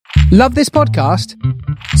Love this podcast?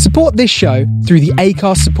 Support this show through the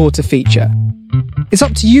Acast supporter feature. It's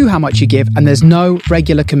up to you how much you give, and there's no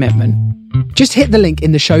regular commitment. Just hit the link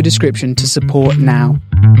in the show description to support now.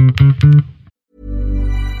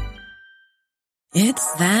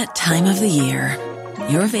 It's that time of the year.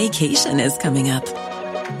 Your vacation is coming up.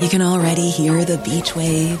 You can already hear the beach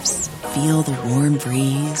waves, feel the warm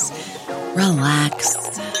breeze, relax,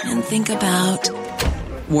 and think about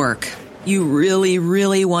work. You really,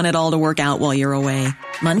 really want it all to work out while you're away.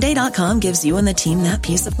 Monday.com gives you and the team that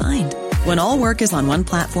peace of mind. When all work is on one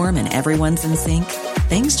platform and everyone's in sync,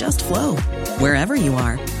 things just flow. Wherever you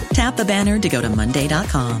are, tap the banner to go to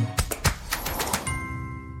Monday.com.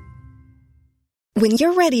 When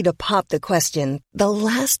you're ready to pop the question, the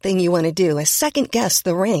last thing you want to do is second-guess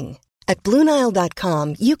the ring. At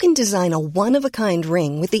BlueNile.com, you can design a one-of-a-kind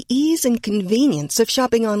ring with the ease and convenience of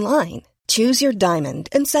shopping online. Choose your diamond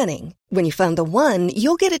and setting. When you find the one,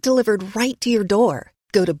 you'll get it delivered right to your door.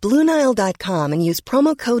 Go to BlueNile.com and use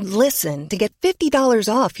promo code LISTEN to get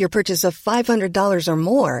 $50 off your purchase of $500 or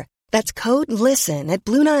more. That's code LISTEN at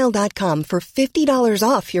BlueNile.com for $50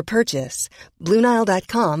 off your purchase.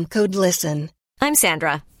 BlueNile.com, code LISTEN. I'm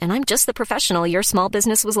Sandra, and I'm just the professional your small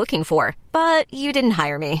business was looking for. But you didn't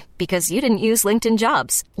hire me because you didn't use LinkedIn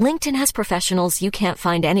Jobs. LinkedIn has professionals you can't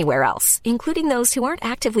find anywhere else, including those who aren't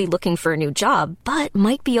actively looking for a new job, but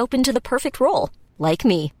might be open to the perfect role, like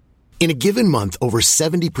me. In a given month, over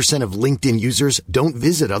 70% of LinkedIn users don't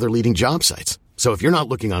visit other leading job sites. So if you're not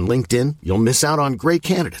looking on LinkedIn, you'll miss out on great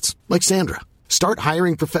candidates like Sandra. Start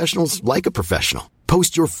hiring professionals like a professional.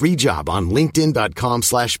 Post your free job on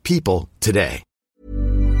linkedin.com/people today.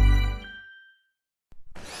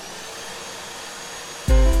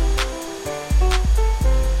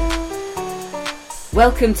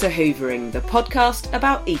 Welcome to Hoovering, the podcast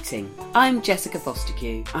about eating. I'm Jessica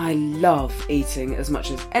Fostekew. I love eating as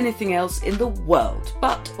much as anything else in the world,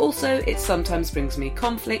 but also it sometimes brings me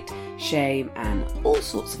conflict, shame, and all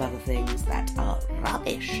sorts of other things that are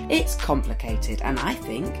rubbish. It's complicated and I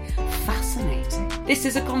think fascinating. This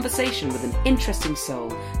is a conversation with an interesting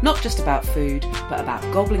soul, not just about food, but about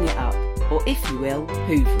gobbling it up, or if you will,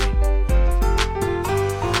 hoovering.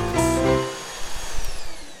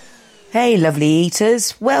 Hey lovely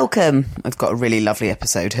eaters, welcome. I've got a really lovely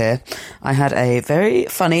episode here. I had a very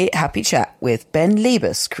funny, happy chat with Ben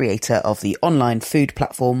Liebus, creator of the online food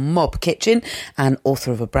platform Mob Kitchen and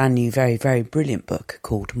author of a brand new, very, very brilliant book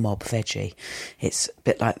called Mob Veggie. It's a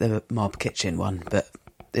bit like the Mob Kitchen one, but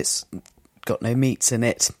it's got no meats in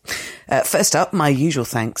it. First up, my usual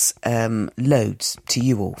thanks, loads to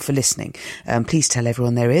you all for listening. Please tell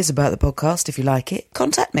everyone there is about the podcast if you like it.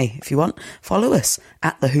 Contact me if you want. Follow us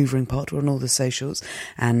at The Hoovering Pod. We're on all the socials.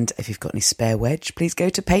 And if you've got any spare wedge, please go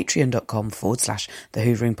to patreon.com/The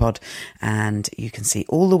Hoovering Pod and you can see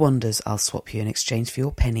all the wonders I'll swap you in exchange for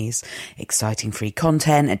your pennies, exciting free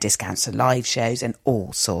content and discounts to live shows and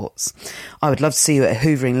all sorts. I would love to see you at a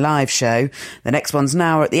Hoovering live show. The next one's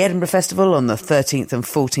now at the Edinburgh Festival on the 13th and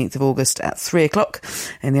 14th of August at 3 o'clock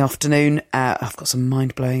in the afternoon. I've got some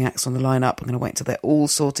mind-blowing acts on the lineup. I'm going to wait until they're all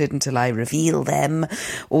sorted until I reveal them.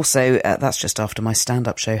 Also, that's just after my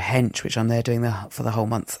stand-up show Hench, which I'm there doing for the whole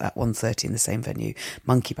month at 1:30 in the same venue,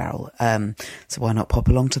 Monkey Barrel. So why not pop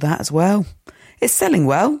along to that as well? It's selling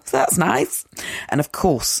well, so that's nice. And of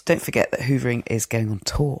course, don't forget that Hoovering is going on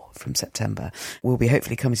tour from September. We'll be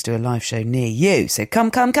hopefully coming to do a live show near you. So come.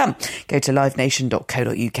 Go to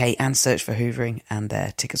livenation.co.uk and search for Hoovering and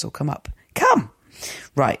their tickets will come up. Come!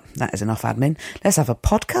 Right, that is enough admin. Let's have a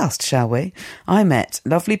podcast, shall we? I met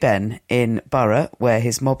lovely Ben in Borough, where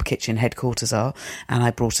his Mob Kitchen headquarters are, and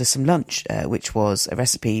I brought us some lunch, which was a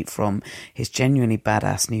recipe from his genuinely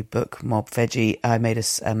badass new book, Mob Veggie. I made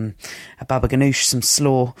us a baba ganoush, some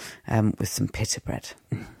slaw, with some pita bread.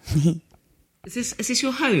 Is this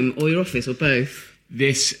your home or your office or both?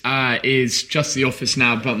 This is just the office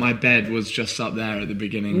now, but my bed was just up there at the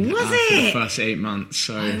beginning. Was for it? the first 8 months.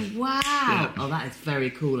 So. Oh, wow. Yeah. Oh, that is very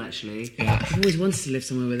cool, actually. Yeah. I've always wanted to live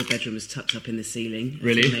somewhere where the bedroom is tucked up in the ceiling.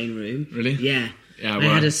 Really? It's the main room. Really? Yeah. Yeah.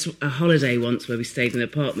 I had a holiday once where we stayed in an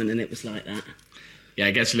apartment and it was like that. Yeah,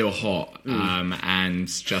 it gets a little hot, and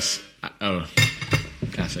just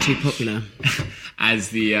classic. Too popular. As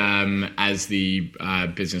the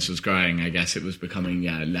business was growing, I guess it was becoming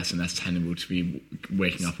less and less tenable to be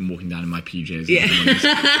waking up and walking down in my PJs. Yeah,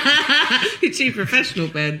 you're too professional,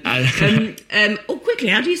 Ben. Quickly,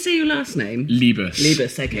 how do you say your last name? Liebus.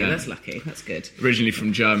 Liebus. Okay, Yeah. That's lucky. That's good. Originally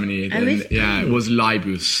from Germany, it was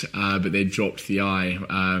Leibus, but they dropped the I.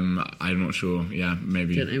 I'm not sure. Yeah,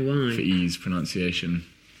 maybe Don't know why. for ease pronunciation.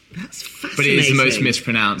 That's fascinating. But it is the most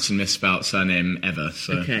mispronounced and misspelt surname ever.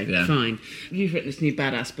 So, okay, yeah. fine. You've written this new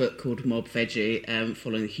badass book called Mob Veggie,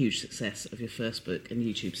 following the huge success of your first book and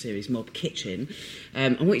YouTube series, Mob Kitchen. I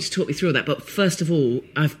want you to talk me through all that, but first of all,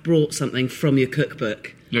 I've brought something from your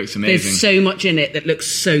cookbook. Looks amazing. There's so much in it that looks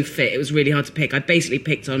so fit. It was really hard to pick. I basically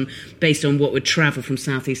picked based on what would travel from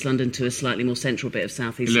South East London to a slightly more central bit of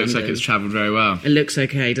South East London. It looks like it's travelled very well. It looks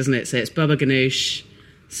okay, doesn't it? So it's baba ganoush,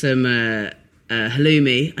 some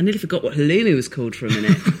halloumi. I nearly forgot what halloumi was called for a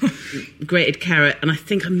minute. Grated carrot, and I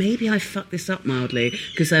think maybe I fucked this up mildly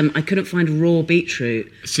because I couldn't find raw beetroot.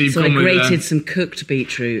 So I grated some cooked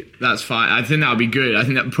beetroot. That's fine. I think that would be good. I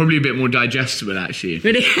think that probably a bit more digestible, actually.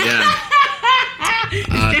 Really? Yeah. It's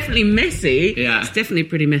definitely messy. Yeah. It's definitely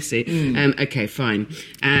pretty messy. Okay, fine.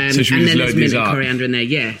 So should we just load these up? Coriander in there,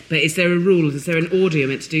 yeah. But is there a rule? Is there an order you're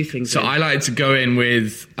meant to do things So in? I like to go in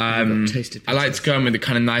with... toasted I like to go in with a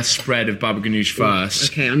kind of nice spread of baba ganoush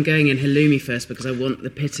first. Okay, I'm going in halloumi first because I want the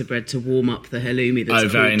pita bread to warm up the halloumi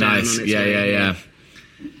that's very cooled down nice. on its Yeah.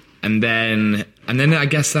 own. And then I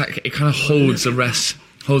guess that it kind of holds the rest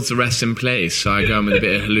in place. So I go in with a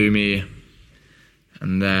bit of halloumi,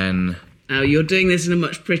 and then... Oh, you're doing this in a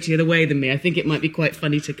much prettier way than me. I think it might be quite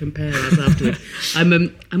funny to compare us afterwards.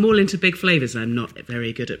 I'm all into big flavours. I'm not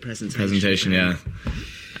very good at presentation. Yeah.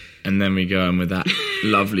 And then we go in with that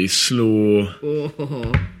lovely slaw.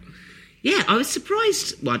 Oh. Yeah, I was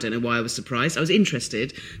surprised. Well, I don't know why I was surprised. I was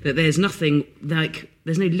interested that there's nothing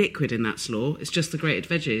there's no liquid in that slaw. It's just the grated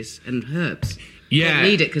veggies and herbs. Yeah. You don't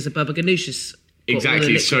need it because the baba ganoush is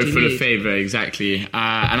exactly so full of flavour. Exactly,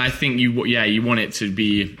 and I think you want it to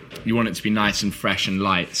be nice and fresh and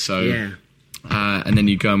light. So yeah. And then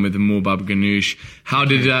you go in with the more baba ganoush. How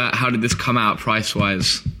did this come out price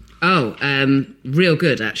wise? Oh, real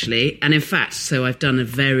good actually. And in fact, so I've done a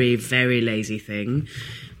very, very lazy thing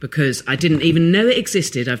because I didn't even know it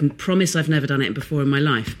existed. I've promised I've never done it before in my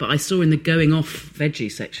life, but I saw in the going off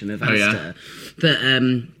veggie section of Asda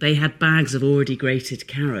that they had bags of already grated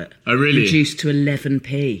carrot. Oh, really? Reduced to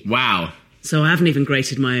 11p. Wow. So I haven't even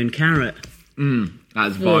grated my own carrot.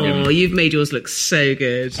 That's a bargain. Oh, you've made yours look so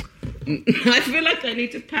good. I feel like I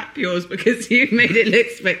need to pap yours because you've made it look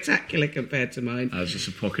spectacular compared to mine. That's just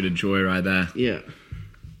a pocket of joy right there. Yeah.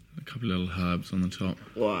 A couple of little herbs on the top.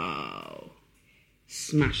 Wow.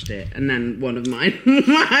 Smashed it. And then one of mine,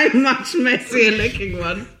 my much messier looking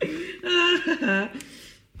one.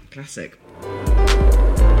 Classic.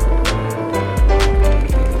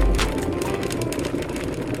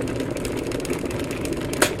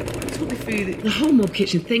 The whole Mob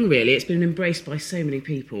Kitchen thing, really, it's been embraced by so many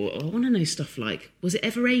people. I want to know stuff like, was it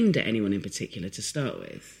ever aimed at anyone in particular to start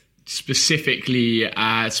with? Specifically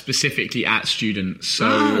at students. So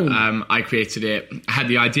I created it. I had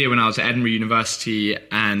the idea when I was at Edinburgh University,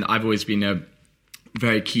 and I've always been a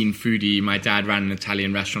very keen foodie. My dad ran an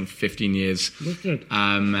Italian restaurant for 15 years.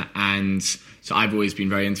 And so I've always been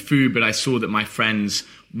very into food, but I saw that my friends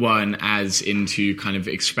weren't as into kind of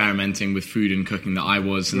experimenting with food and cooking that I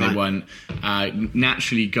was, and they weren't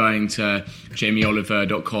naturally going to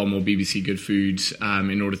jamieoliver.com or BBC Good Food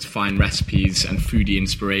in order to find recipes and foodie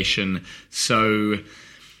inspiration. So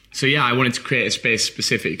yeah, I wanted to create a space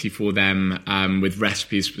specifically for them, with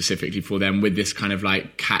recipes specifically for them, with this kind of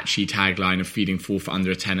like catchy tagline of feeding four for under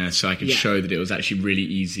a tenner, so I could show that it was actually really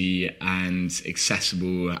easy and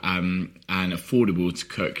accessible and affordable to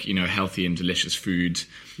cook, healthy and delicious food.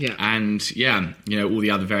 Yeah. And all the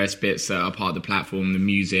other various bits that are part of the platform, the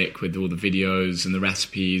music with all the videos and the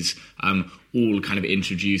recipes, all kind of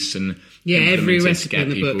introduced and every recipe in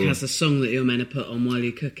the book has a song that you're meant to put on while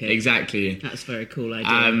you cook it. Exactly. That's a very cool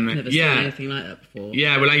idea. I've never seen anything like that before.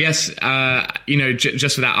 Yeah, well, I guess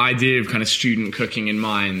just with that idea of kind of student cooking in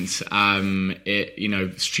mind,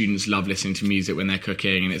 students love listening to music when they're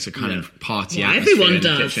cooking, and it's a kind of party atmosphere. Everyone in the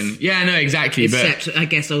does. Kitchen. Yeah, no, exactly. Except I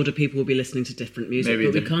guess older people will be listening to different music,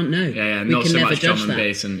 but we can't know. Yeah, we not can so never much judge drum and that.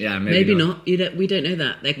 bass, and maybe not. We don't know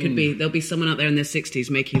that. There could be. There'll be someone out there in their 60s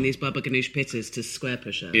making these baba ganoush pittas to square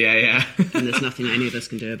push up. Yeah. And there's nothing any of us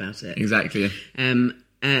can do about it. Exactly.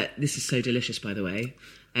 This is so delicious, by the way.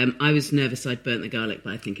 I was nervous I'd burnt the garlic,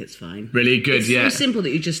 but I think it's fine. Really good, it's so simple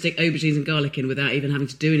that you just stick aubergines and garlic in without even having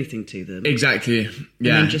to do anything to them. Exactly. Yeah. And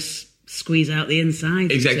then just squeeze out the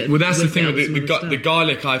inside. Exactly. Well, that's the thing with the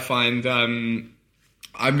garlic, I find.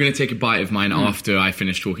 I'm going to take a bite of mine after I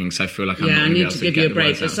finish talking, because I feel like I'm not going to be able to give you a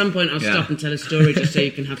break. At some point, I'll stop and tell a story just so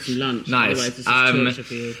you can have some lunch. Nice. Otherwise, this is torture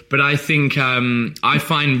for you. But I think I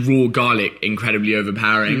find raw garlic incredibly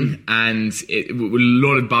overpowering, and with a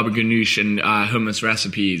lot of baba ganoush and hummus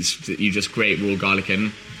recipes that you just grate raw garlic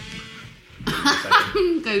in.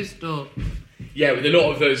 Go store. Yeah, with a lot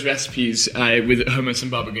of those recipes, with hummus and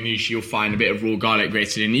baba ganoush, you'll find a bit of raw garlic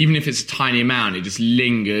grated in. Even if it's a tiny amount, it just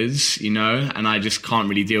lingers, you know, and I just can't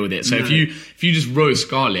really deal with it. So if you just roast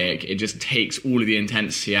garlic, it just takes all of the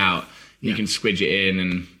intensity out. You can squidge it in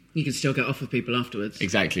and... You can still get off with people afterwards.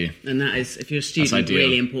 Exactly. And that is, if you're a student,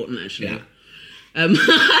 really important, actually. Yeah. I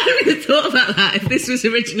hadn't even thought about that if this was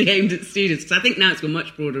originally aimed at students, because I think now it's got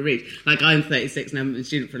much broader reach. Like, I'm 36 and I haven't been a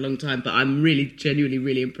student for a long time, but I'm really, genuinely,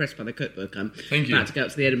 really impressed by the cookbook. I'm about to go up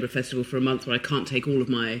to the Edinburgh Festival for a month where I can't take all of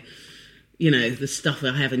my, you know, the stuff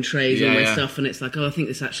that I have in trays, all my stuff, and it's like, I think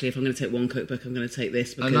this actually, if I'm going to take one cookbook, I'm going to take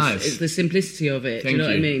this, because it's the simplicity of it. Do you know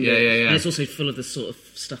what I mean? Yeah. And it's also full of the sort of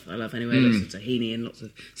stuff that I love anyway, lots of tahini and lots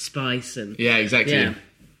of spice. And yeah, exactly. Yeah.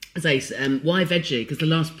 Zace, why veggie? Because the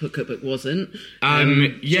last cookbook wasn't.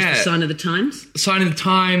 Just a sign of the times? Sign of the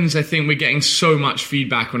times. I think we're getting so much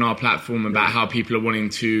feedback on our platform about how people are wanting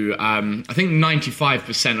to... I think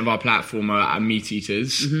 95% of our platform are meat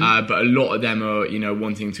eaters, but a lot of them are, you know,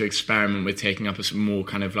 wanting to experiment with taking up a more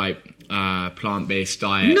kind of like plant-based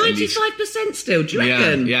diet. 95% still, do you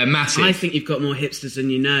reckon? Yeah, massive. I think you've got more hipsters than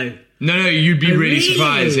you know. No, you'd be really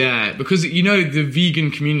surprised, because, you know, the vegan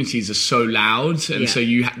communities are so loud, and so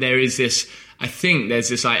there is this, I think there's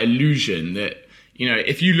this like illusion that, you know,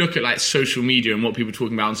 if you look at like social media and what people are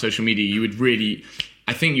talking about on social media, you would think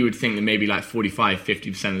that maybe like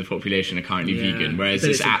 45-50% of the population are currently vegan, whereas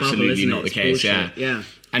it's absolutely not the case. Yeah.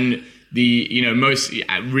 And most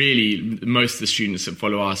of the students that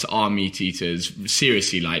follow us are meat eaters,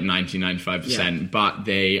 seriously, like 90-95%, but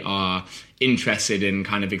they are interested in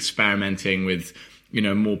kind of experimenting with, you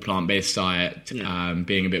know, more plant-based diet,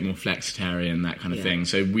 being a bit more flexitarian, that kind of thing.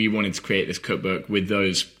 So we wanted to create this cookbook with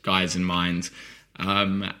those guys in mind,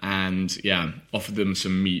 and offer them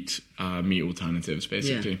some meat alternatives,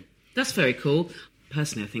 basically. Yeah. That's very cool.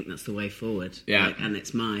 Personally, I think that's the way forward. Yeah. And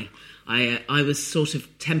it's I was sort of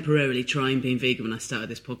temporarily trying being vegan when I started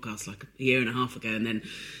this podcast like a year and a half ago, and then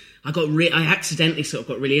I accidentally sort of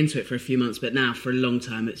got really into it for a few months, but now for a long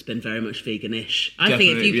time it's been very much veganish. I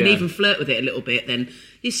think if you can even flirt with it a little bit, then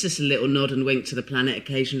it's just a little nod and wink to the planet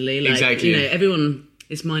occasionally. Like, exactly. You know, everyone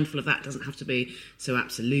is mindful of that. It doesn't have to be so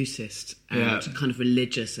absolutist and kind of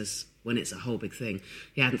religious as when it's a whole big thing.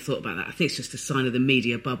 Yeah, I hadn't thought about that. I think it's just a sign of the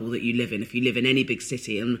media bubble that you live in. If you live in any big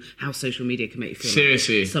city, and how social media can make you feel like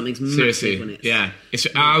something's massive when it's... Yeah.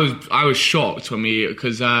 I was shocked when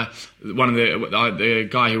because one of the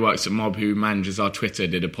guy who works at Mob, who manages our Twitter,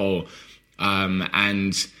 did a poll,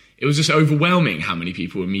 and it was just overwhelming how many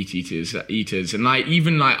people were meat eaters, and like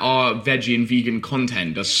even like our veggie and vegan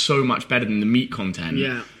content does so much better than the meat content.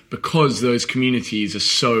 Yeah. Because those communities are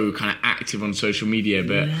so kind of active on social media,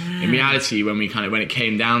 but in reality, when it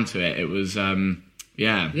came down to it, it was, But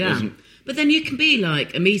then you can be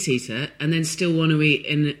like a meat eater and then still want to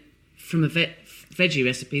eat from a veggie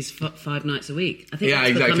recipes 5 nights a week. I think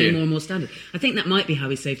that's becoming more and more standard. I think that might be how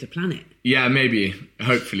we save the planet. Yeah, maybe.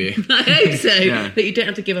 Hopefully. I hope so. But you don't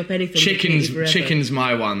have to give up anything. Chicken's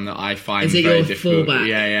my one that I find very very difficult. Fallback?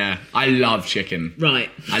 Yeah. I love chicken.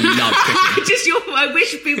 Right. I love chicken. I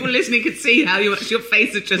wish people listening could see how your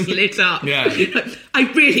face had just lit up. Yeah.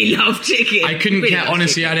 I really love chicken. I couldn't care.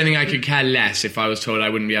 Honestly, I don't think I could care less if I was told I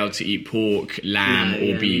wouldn't be able to eat pork, lamb,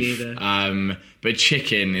 or beef. But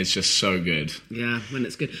chicken is just so good. Yeah, when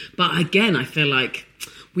it's good. But again, I feel like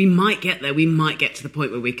we might get there. We might get to the point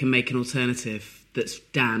where we can make an alternative that's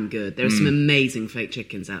damn good. There are some amazing fake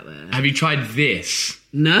chickens out there. Have you tried this?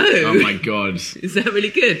 No. Oh my god. Is that really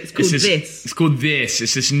good? It's called this. It's called this.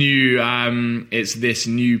 It's this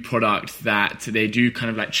new product that they do, kind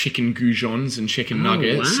of like chicken goujons and chicken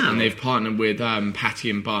nuggets. Wow. And they've partnered with Patty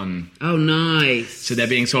and Bun. Oh, nice. So they're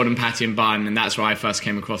being sold in Patty and Bun, and that's where I first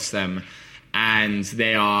came across them. And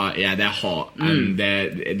they're hot, and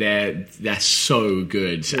they're so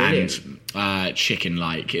good. Really? And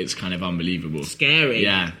chicken-like. It's kind of unbelievable. Scary.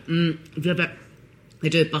 Yeah. They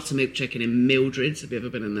do a buttermilk chicken in Mildred's. Have you ever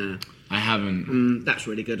been in there? I haven't. That's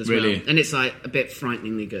really good as well. And it's like a bit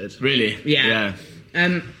frighteningly good. Really? Yeah.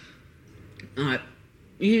 You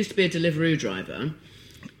used to be a Deliveroo driver.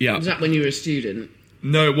 Yeah. Was that when you were a student?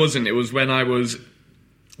 No, it wasn't. It was when I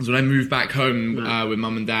moved back home with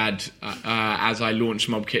mum and dad as I launched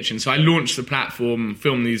Mob Kitchen. So I launched the platform,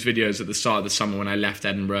 filmed these videos at the start of the summer when I left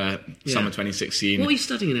Edinburgh, summer 2016. What were you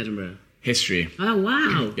studying in Edinburgh? History. Oh,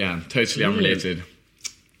 wow. Yeah, totally unrelated.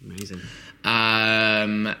 Amazing.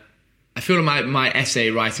 I feel like my essay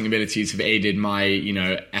writing abilities have aided my,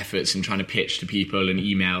 efforts in trying to pitch to people and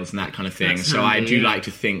emails and that kind of thing. That's handy, I do like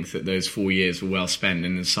to think that those 4 years were well spent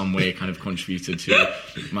and in some way kind of contributed to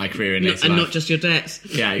my career in later life. And not just your debts.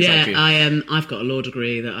 Yeah, exactly. Yeah, I've got a law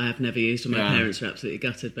degree that I have never used and my parents are absolutely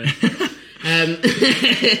gutted, but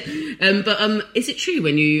But is it true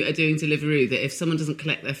when you are doing Deliveroo that if someone doesn't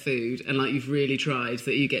collect their food and like you've really tried,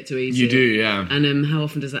 that you get to eat it? You do, yeah. And how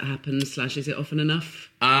often does that happen? / is it often enough?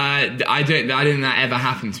 I don't think that ever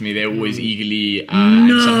happened to me. They're always eagerly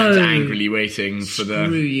and sometimes angrily waiting for the...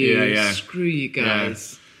 Screw you. Screw you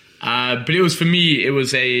guys. Yeah. But it was, for me, it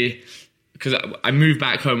was because I moved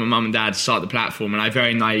back home with Mum and Dad to start the platform, and I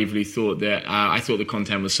very naively thought that I thought the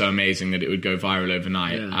content was so amazing that it would go viral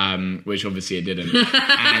overnight, which obviously it didn't.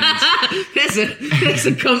 And there's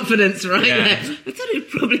a confidence there. I thought it would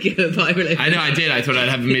probably go viral overnight. I know I did. I thought I'd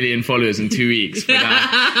have 1 million followers in 2 weeks.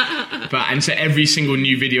 And so every single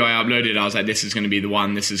new video I uploaded, I was like, this is going to be the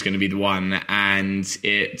one, this is going to be the one. And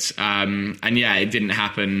it didn't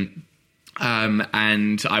happen.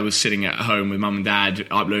 And I was sitting at home with Mum and Dad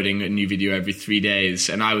uploading a new video every 3 days,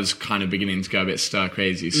 and I was kind of beginning to go a bit stir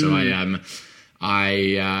crazy. So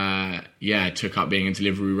I took up being a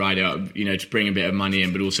delivery rider, to bring a bit of money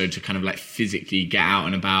in, but also to kind of like physically get out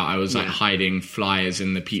and about. I was like hiding flyers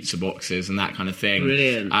in the pizza boxes and that kind of thing.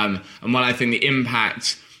 Brilliant. And while I think the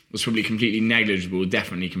impact was probably completely negligible,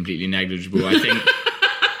 definitely completely negligible, I think...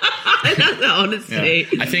 I love that honesty.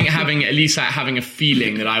 Yeah. I think having a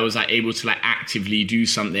feeling that I was like able to like actively do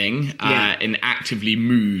something and actively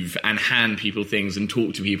move and hand people things and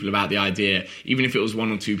talk to people about the idea, even if it was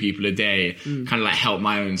 1 or 2 people a day, kind of like help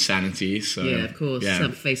my own sanity. So yeah, of course.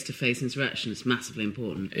 Some face-to-face interaction is massively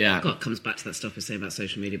important. Yeah. God, it comes back to that stuff we were saying about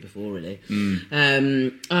social media before, really.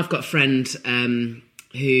 I've got a friend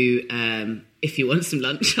who... if you want some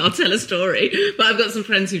lunch, I'll tell a story. But I've got some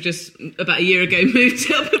friends who just, about a year ago, moved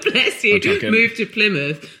to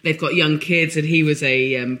Plymouth. They've got young kids, and he was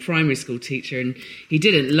a primary school teacher, and he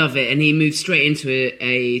didn't love it, and he moved straight into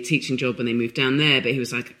a teaching job when they moved down there, but he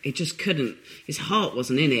was like, it just couldn't, his heart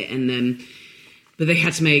wasn't in it, and but they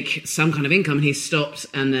had to make some kind of income, and he stopped,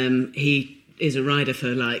 and he is a rider for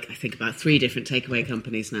I think about 3 different takeaway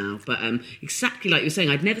companies now. But exactly like you were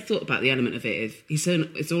saying, I'd never thought about the element of it. It's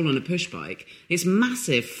all on a push bike. It's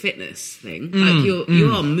massive fitness thing. Like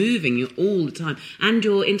you are moving, you're all the time, and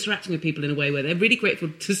you're interacting with people in a way where they're really grateful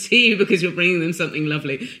to see you because you're bringing them something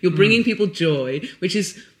lovely. You're bringing people joy, which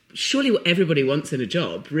is surely what everybody wants in a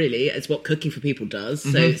job, really. It's what cooking for people does.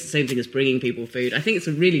 So it's the same thing as bringing people food. I think it's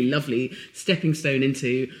a really lovely stepping stone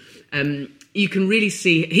into... you can really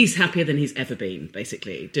see he's happier than he's ever been,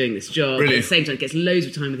 basically, doing this job. Really? At the same time, gets loads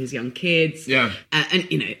of time with his young kids. Yeah. And,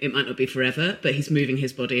 it might not be forever, but he's moving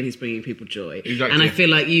his body and he's bringing people joy. Exactly. And I feel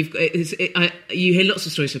like you hear lots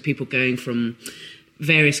of stories of people going from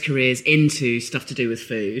various careers into stuff to do with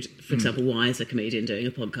food. For example, why is a comedian doing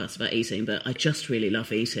a podcast about eating? But I just really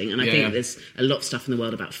love eating. And I think there's a lot of stuff in the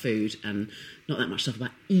world about food and not that much stuff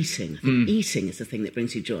about eating. I think eating is the thing that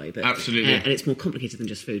brings you joy. But, absolutely. And it's more complicated than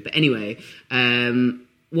just food. But anyway,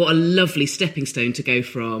 what a lovely stepping stone to go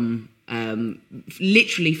from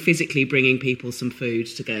literally physically bringing people some food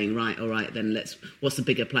to going, right, all right, then what's the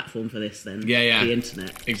bigger platform for this then? Yeah. The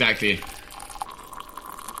internet. Exactly.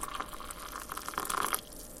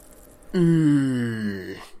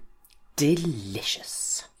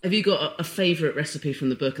 Delicious. Have you got a favourite recipe from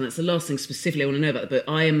the book? And that's the last thing specifically I want to know about the book.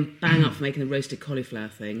 I am bang up for making the roasted cauliflower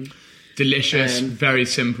thing. Delicious, very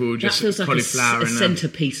simple, just that feels like cauliflower a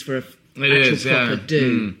centrepiece for proper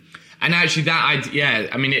do. And actually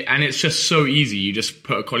it's just so easy. You just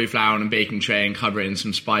put a cauliflower on a baking tray and cover it in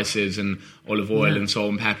some spices and olive oil and salt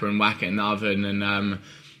and pepper and whack it in the oven.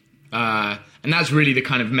 And that's really the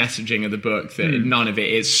kind of messaging of the book, that none of it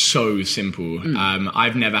is so simple.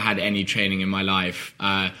 I've never had any training in my life.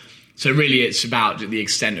 So really it's about the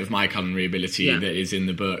extent of my culinary ability that is in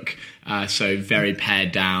the book. So very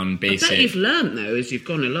pared down, basic. I bet you've learnt, though, as you've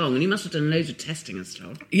gone along, and you must have done loads of testing and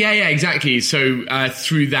stuff. Yeah, exactly. So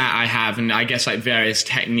through that I have, and I guess like various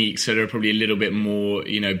techniques that are probably a little bit more,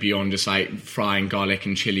 beyond just like frying garlic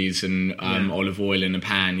and chilies and olive oil in a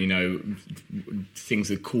pan, things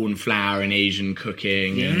with corn flour and Asian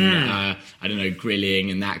cooking and, grilling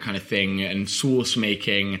and that kind of thing, and sauce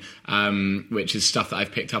making, which is stuff that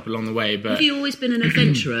I've picked up along the way. But have you always been an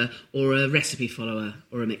adventurer or a recipe follower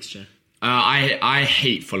or a mixture? I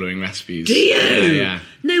hate following recipes. Do you? Yeah.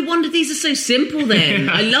 No wonder these are so simple then.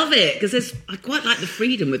 I love it, because I quite like the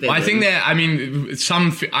freedom with it. Well, I think that,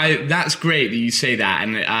 that's great that you say that,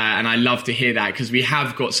 and I love to hear that, because we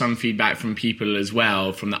have got some feedback from people as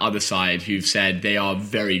well, from the other side, who've said they are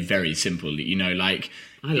very, very simple, I like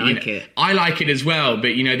it. I like it as well,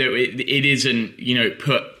 but, it isn't,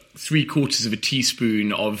 put 3/4 of a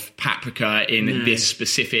teaspoon of paprika in this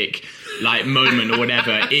specific like moment or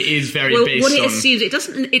whatever. It is very based what it on... assumes,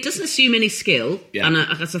 it doesn't assume any skill, Yeah. and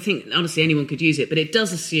I think honestly anyone could use it, but it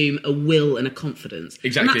does assume a will and a confidence.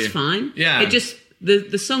 Exactly. And that's fine. Yeah. It just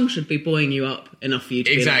the song should be buoying you up enough for you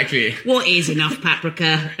to Exactly. be like, what is enough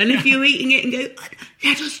paprika? And if you're eating it and go,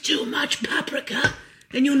 that was too much paprika,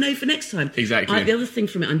 then you'll know for next time. Exactly. The other thing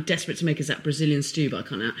from it I'm desperate to make is that Brazilian stew, but I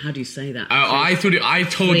can't. How do you say that? I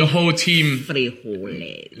told the whole team...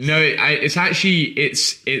 Frijoles. No, it's actually...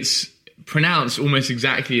 It's pronounced almost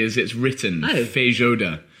exactly as it's written. Oh.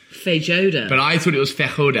 Feijoada. Feijoada. But I thought it was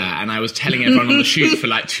feijoada, and I was telling everyone on the shoot for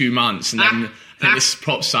like 2 months, and then I think this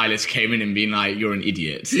prop stylist came in and being like, "You're an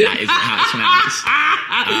idiot. That isn't how it's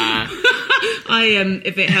pronounced."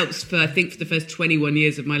 If it helps, I think for the first 21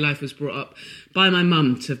 years of my life was brought up by my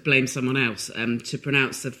mum to blame someone else to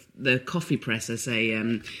pronounce the coffee press as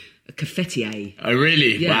a cafetier. Oh,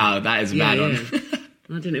 really? Yeah. Wow, that is a bad one.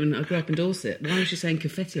 I grew up in Dorset. Why was she saying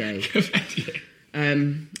cafetier? Cafetier.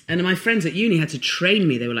 And my friends at uni had to train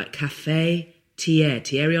me. They were like, café,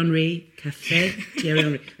 Thierry Henry, café, Thierry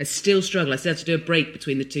Henry. I still struggle. I still have to do a break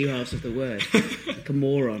between the two halves of the word. Like a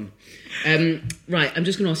moron. Right, I'm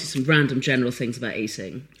just going to ask you some random general things about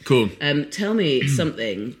eating. Cool. Tell me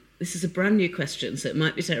something. This is a brand new question, so it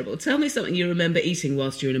might be terrible. Tell me something you remember eating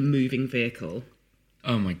whilst you're in a moving vehicle.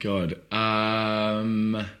 Oh, my God.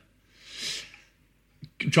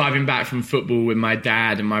 Driving back from football with my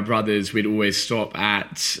dad and my brothers, we'd always stop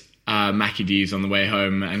at Mackie D's on the way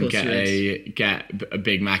home and get a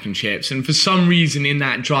Big Mac and chips. And for some reason in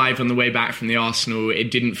that drive on the way back from the Arsenal,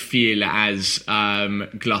 it didn't feel as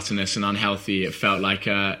gluttonous and unhealthy. It felt like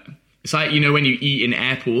it's like, when you eat in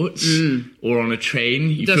airports or on a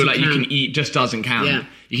train, you feel like you can eat, just doesn't count. Yeah.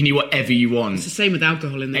 You can eat whatever you want. It's the same with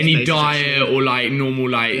alcohol in those any places, diet actually. or like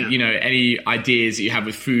normal any ideas that you have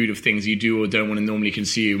with food of things you do or don't want to normally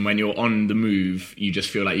consume. When you're on the move, you just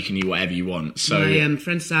feel like you can eat whatever you want. So my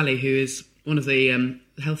friend Sally, who is one of the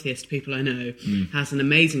healthiest people I know, has an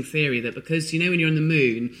amazing theory that because when you're on the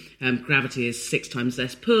moon, gravity is 6 times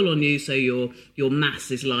less pull on you, so your mass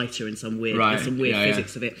is lighter in some weird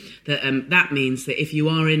physics of it. That means that if you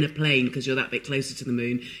are in a plane because you're that bit closer to the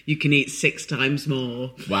moon, you can eat 6 times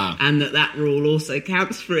more. Wow! And that rule also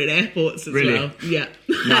counts for in airports as well. Yeah,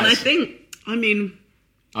 nice. And I think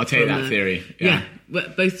I'll take that theory. Yeah.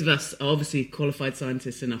 But both of us are obviously qualified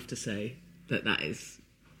scientists enough to say that is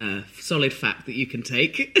solid fact that you can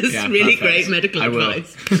take. It's really perfect. Great medical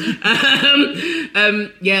advice.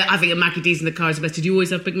 I think a Mackie D's in the car is the best. Did you always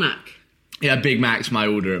have Big Mac? Yeah, Big Mac's my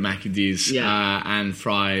order at Mackie D's and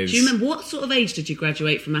fries. Do you remember what sort of age did you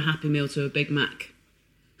graduate from a Happy Meal to a Big Mac?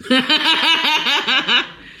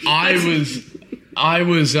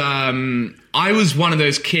 I was one of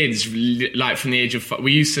those kids, like from the age of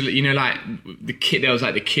we used to, like the kid. There was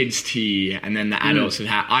like the kids' tea, and then the adults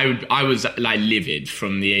had. I was like livid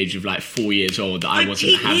from the age of like 4 years old that I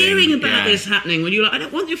wasn't having. I keep hearing about this happening when you're like, I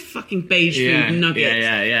don't want your fucking beige food nuggets.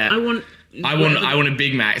 Yeah. I want a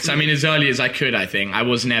Big Mac. So I mean, as early as I could, I think I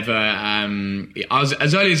was never. I was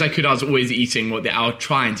as early as I could. I was always eating I was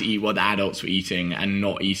trying to eat what the adults were eting, and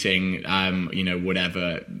not eating,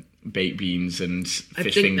 whatever. Baked beans and fish fingers.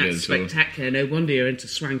 I think that's spectacular. No wonder you're into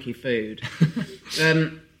swanky food.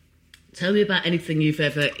 Tell me about anything you've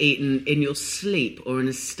ever eaten in your sleep or in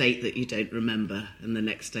a state that you don't remember, and the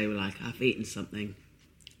next day we're like, I've eaten something.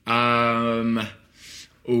 I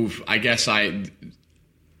guess my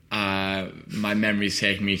memory's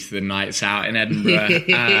taking me to the nights out in Edinburgh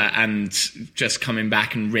and just coming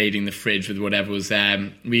back and raiding the fridge with whatever was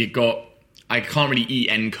there. I can't really eat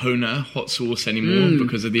Encona hot sauce anymore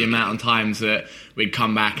because of the amount of times that we'd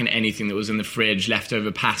come back and anything that was in the fridge,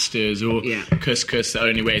 leftover pastas or couscous, the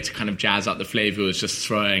only way to kind of jazz up the flavour was just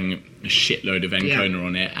throwing a shitload of Encona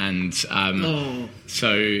on it. And not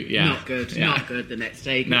good. Yeah. Not good the next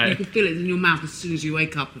day. No. You can feel it in your mouth as soon as you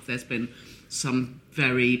wake up if there's been some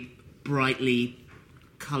very brightly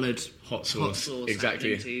coloured hot sauce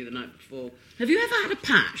exactly to you the night before. Have you ever had a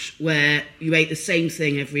patch where you ate the same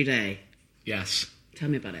thing every day? Yes. Tell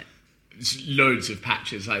me about it. There's loads of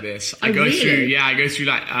patches like this. I go through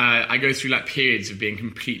like periods of being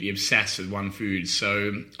completely obsessed with one food.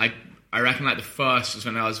 So I reckon like the first was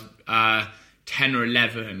when I was 10 or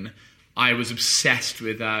 11. I was obsessed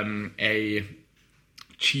with a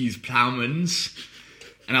cheese Ploughman's,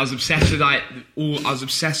 and I was obsessed with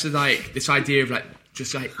this idea of like.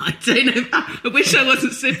 Just like I don't know. I wish I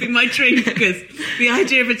wasn't sipping my drink because the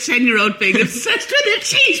idea of a 10-year-old being obsessed with a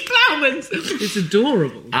cheese Ploughman's is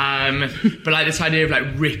adorable. But like this idea of like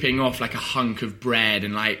ripping off like a hunk of bread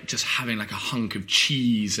and like just having like a hunk of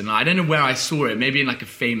cheese, and I don't know where I saw it. Maybe in like a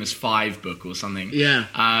Famous Five book or something. Yeah.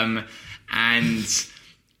 And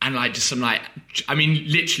and like just some like, I mean,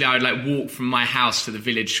 literally I would like walk from my house to the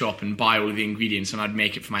village shop and buy all of the ingredients, and I'd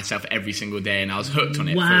make it for myself every single day, and I was hooked on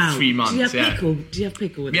it for 3 months. Do you have pickle? Do you have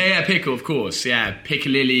pickle with it? Yeah, pickle, of course. Yeah,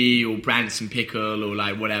 Piccalilli or Branson pickle or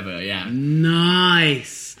like whatever. Yeah.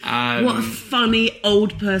 Nice. What a funny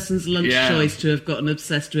old person's lunch choice to have gotten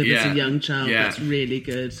obsessed with as a young child. Yeah. That's really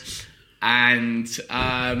good. And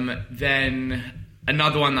then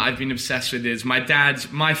another one that I've been obsessed with is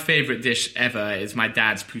my favourite dish ever is my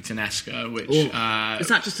dad's puttanesca, which... is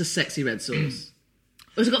that just a sexy red sauce?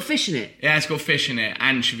 Or has it got fish in it? Yeah, it's got fish in it,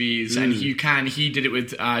 anchovies, and he did it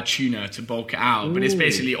with tuna to bulk it out, but it's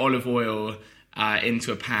basically olive oil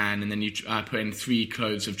into a pan, and then you put in 3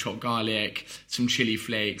 cloves of chopped garlic, some chili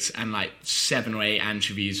flakes, and like 7 or 8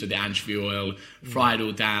 anchovies with the anchovy oil, fry it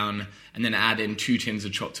all down, and then add in 2 tins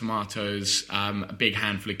of chopped tomatoes, a big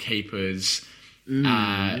handful of capers,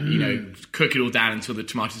 cook it all down until the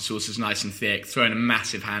tomato sauce is nice and thick, throw in a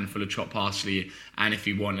massive handful of chopped parsley, and if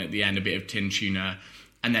you want at the end a bit of tinned tuna,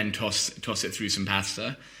 and then toss it through some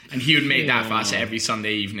pasta. And he would make that for us every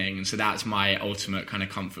Sunday evening, and so that's my ultimate kind of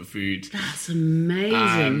comfort food. That's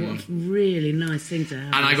amazing. What a really nice thing to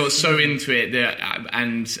have. And I got so into it that,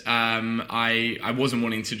 I wasn't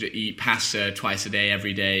wanting to eat pasta twice a day,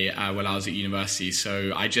 every day while I was at university,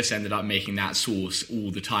 so I just ended up making that sauce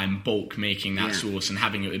all the time, bulk making that sauce and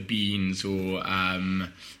having it with beans or...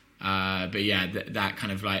 but yeah, that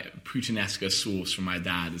kind of like puttanesca sauce from my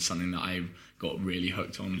dad is something that I got really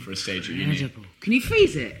hooked on for a stage at uni. Can you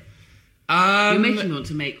freeze it? You're making me want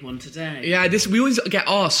to make one today. Yeah, we always get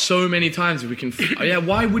asked so many times if we can...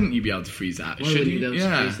 why wouldn't you be able to freeze that? Why wouldn't you be able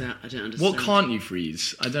to freeze that? I don't understand. What can't you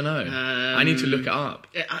freeze? I don't know. I need to look it up.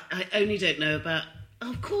 I only don't know about...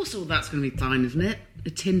 Of course all that's going to be fine, isn't it? A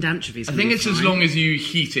tinned anchovies. I think it's as long as you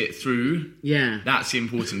heat it through. Yeah. That's the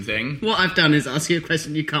important thing. What I've done is ask you a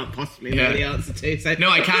question you can't possibly know the answer to. So no,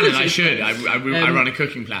 I can and I should. I run a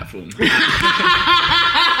cooking platform. But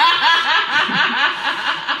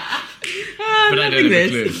I don't have a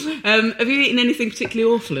clue. Have you eaten anything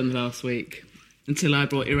particularly awful in the last week? Until I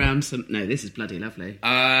brought you around some... No, this is bloody lovely.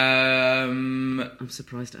 I'm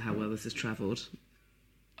surprised at how well this has travelled.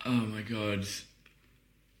 Oh my God.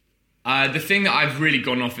 The thing that I've really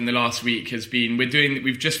gone off in the last week has been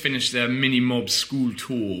we've just finished the mini mob school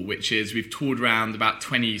tour, which is we've toured around about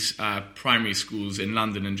 20 primary schools in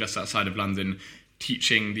London and just outside of London,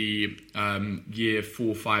 teaching the year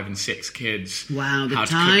 4, 5 and 6 kids how to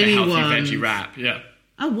cook a healthy veggie wrap. Yeah.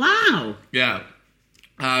 Oh wow. Yeah.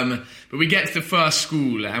 But we get to the first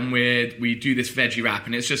school and we do this veggie wrap,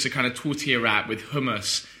 and it's just a kind of tortilla wrap with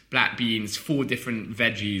hummus, black beans, 4 different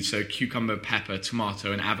veggies, so cucumber, pepper,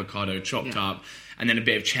 tomato, and avocado chopped up, and then a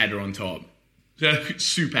bit of cheddar on top. So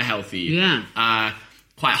super healthy. Yeah.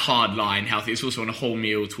 Quite hard line healthy. It's also on a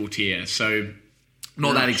wholemeal tortilla, so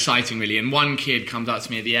not that exciting really. And one kid comes up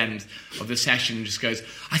to me at the end of the session and just goes,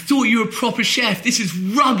 "I thought you were a proper chef. This is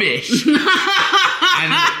rubbish."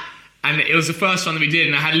 And it was the first one that we did,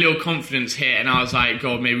 and I had a little confidence hit, and I was like,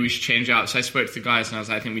 God, maybe we should change it up. So I spoke to the guys, and I was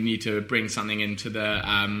like, I think we need to bring something into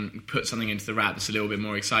put something into the wrap that's a little bit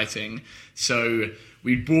more exciting. So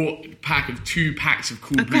we bought a 2 packs of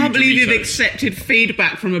Cool Blue Doritos. I can't believe you've accepted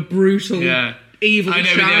feedback from a brutal, evil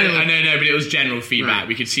child. I know, but it was general feedback. Right.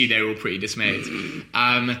 We could see they were all pretty dismayed.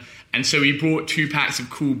 And so we brought 2 packs of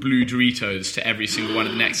Cool Blue Doritos to every single one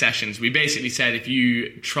of the next sessions. We basically said if you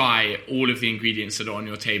try all of the ingredients that are on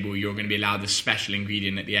your table, you're going to be allowed this special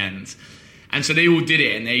ingredient at the end. And so they all did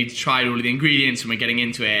it, and they tried all of the ingredients, and we're getting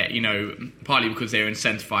into it, partly because they were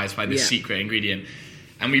incentivized by this secret ingredient.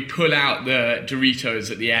 And we pull out the Doritos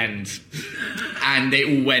at the end, and they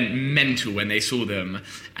all went mental when they saw them.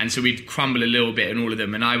 And so we'd crumble a little bit in all of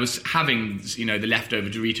them, and I was having, the leftover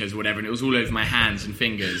Doritos or whatever, and it was all over my hands and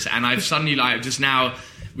fingers. And I've suddenly,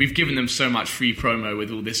 we've given them so much free promo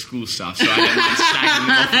with all this school stuff, so I don't mind snagging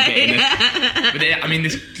them off a bit.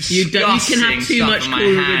 This disgusting you can have too much stuff on my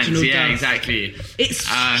cool hands. Original Yeah, dust. Exactly. It's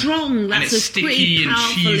strong. That's and it's a sticky pretty and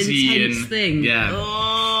powerful, cheesy intense thing. Yeah.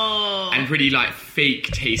 Oh. And pretty fake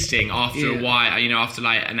tasting after a while, after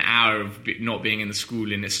an hour of not being in the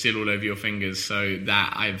school, and it's still all over your fingers. So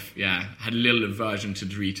that I've had a little aversion to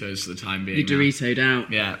Doritos for the time being. You Doritoed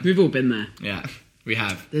out. Yeah. We've all been there. Yeah, we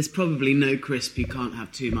have. There's probably no crisp you can't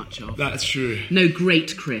have too much of. That's true. No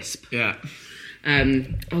great crisp. Yeah.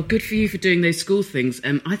 Good for you for doing those school things.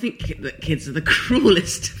 I think that kids are the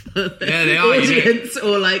cruelest for they are, audience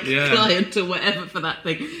or client or whatever for that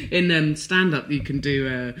thing. In stand-up, you can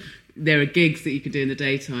do there are gigs that you can do in the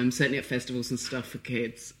daytime, certainly at festivals and stuff for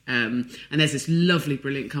kids. And there's this lovely,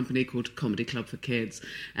 brilliant company called Comedy Club for Kids.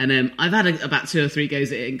 And I've had about 2 or 3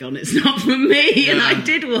 goes at it and gone, it's not for me. And I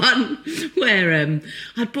did one where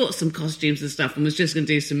I'd bought some costumes and stuff and was just going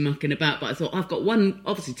to do some mucking about. But I thought, I've got one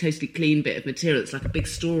obviously totally clean bit of material that's like a big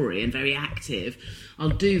story and very active. I'll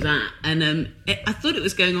do that. And I thought it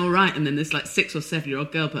was going all right. And then this like 6 or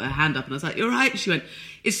 7-year-old girl put her hand up and I was like, you're right. She went,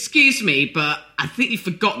 excuse me, but I think you've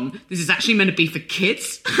forgotten this is actually meant to be for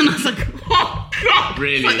kids. And I was like, oh, God.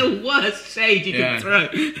 Really? It's like the worst shade you can throw.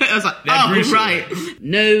 I was like, brutal. Right.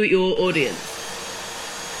 Know your audience.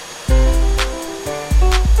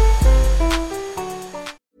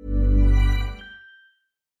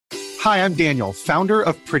 Hi, I'm Daniel, founder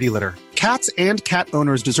of Pretty Litter. Cats and cat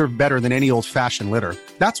owners deserve better than any old-fashioned litter.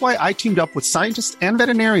 That's why I teamed up with scientists and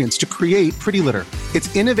veterinarians to create Pretty Litter.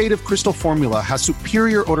 Its innovative crystal formula has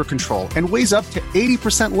superior odor control and weighs up to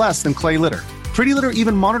 80% less than clay litter. Pretty Litter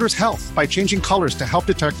even monitors health by changing colors to help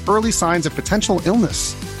detect early signs of potential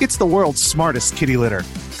illness. It's the world's smartest kitty litter.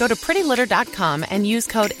 Go to prettylitter.com and use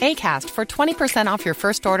code ACAST for 20% off your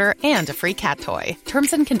first order and a free cat toy.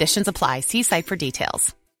 Terms and conditions apply. See site for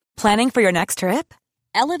details. Planning for your next trip?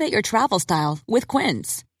 Elevate your travel style with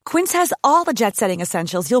Quince. Quince has all the jet-setting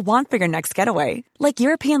essentials you'll want for your next getaway, like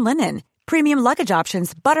European linen, premium luggage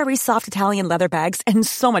options, buttery soft Italian leather bags, and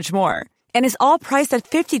so much more. And is all priced at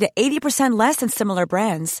 50 to 80% less than similar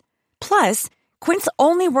brands. Plus, Quince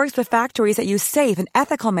only works with factories that use safe and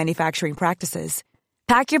ethical manufacturing practices.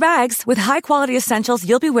 Pack your bags with high-quality essentials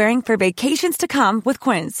you'll be wearing for vacations to come with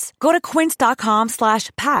Quince. Go to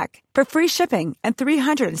quince.com/pack for free shipping and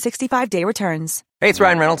 365-day returns. Hey, it's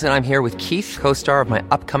Ryan Reynolds, and I'm here with Keith, co-star of my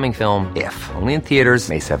upcoming film, If, only in theaters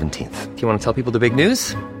May 17th. Do you want to tell people the big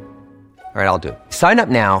news? All right, I'll do it. Sign up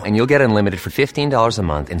now and you'll get unlimited for $15 a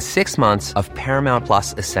month and 6 months of Paramount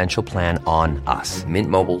Plus Essential Plan on us.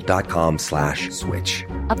 MintMobile.com/switch.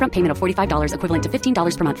 Upfront payment of $45 equivalent to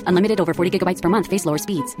 $15 per month. Unlimited over 40 gigabytes per month. Face lower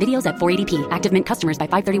speeds. Videos at 480p. Active Mint customers by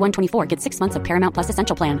 531.24 get 6 months of Paramount Plus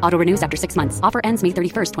Essential Plan. Auto renews after 6 months. Offer ends May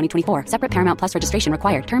 31st, 2024. Separate Paramount Plus registration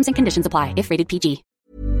required. Terms and conditions apply if rated PG.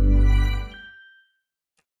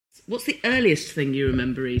 What's the earliest thing you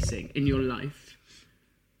remember eating in your life?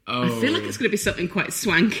 Oh. I feel like it's going to be something quite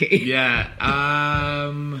swanky. Yeah.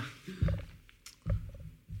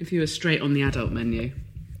 If you were straight on the adult menu,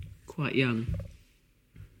 quite young.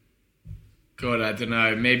 God, I don't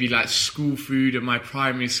know. Maybe like school food at my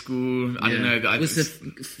primary school. I don't know. Was the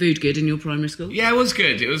food good in your primary school? Yeah, it was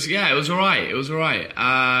good. It was all right. It was all right.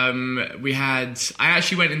 I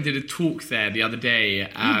actually went and did a talk there the other day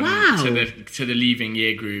to the leaving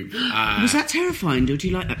year group. Was that terrifying? Did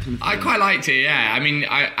you like that kind of thing? I quite liked it, yeah. I mean,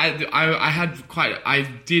 I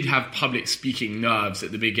did have public speaking nerves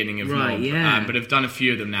at the beginning of Mob, but I've done a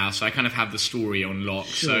few of them now, so I kind of have the story on lock.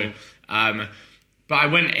 Sure. So, but I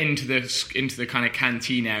went into the kind of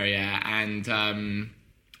canteen area and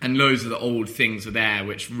loads of the old things were there,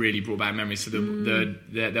 which really brought back memories. So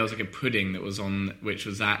there was like a pudding that was on, which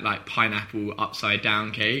was that like pineapple upside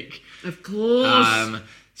down cake. Of course.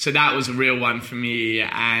 So that was a real one for me.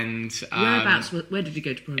 And whereabouts? Where did you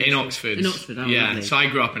go to primary school? In Oxford. In Oxford. Oh, yeah. lovely. So I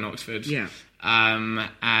grew up in Oxford. Yeah.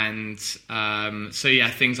 So yeah,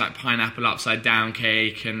 things like pineapple upside down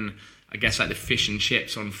cake and I guess like the fish and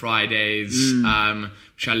chips on Fridays,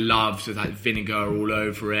 which I loved with like vinegar all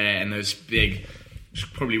over it, and those big,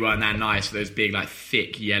 which probably weren't that nice, those big like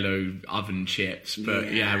thick yellow oven chips.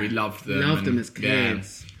 But yeah, we loved them. Loved them as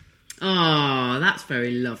kids. Yeah. Oh, that's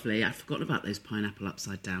very lovely. I'd forgotten about those pineapple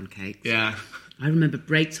upside down cakes. Yeah. I remember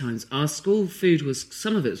break times. Our school food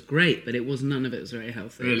some of it was great, but none of it was very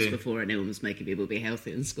healthy. Really? It was before anyone was making people be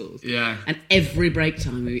healthy in schools. Yeah. And every break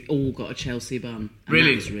time we all got a Chelsea bun. And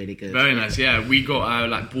really? That was really good. Very nice, yeah. We got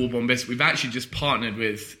like Bourbon biscuits. We've actually just partnered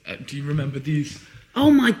with, do you remember these? Oh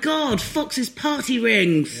my God, Fox's Party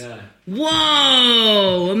Rings. Yeah.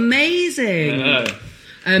 Whoa, amazing.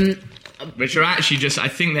 Which are actually I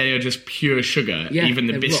think they are just pure sugar, even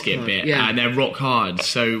the biscuit bit. Yeah. They're rock hard,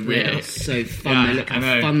 so weird. They're so fun. They look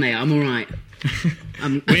how fun they are. I'm all right.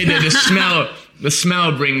 Weird, the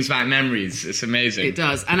smell brings back memories. It's amazing. It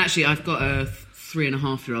does. And actually, I've got a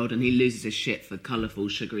 3.5-year-old and he loses his shit for colourful,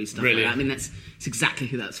 sugary stuff. Really? Like that. I mean, it's exactly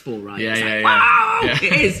who that's for, right? Yeah, it's wow! Yeah.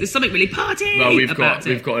 It is. It's something really party. Well, we've got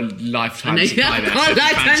a lifetime supply there, so if you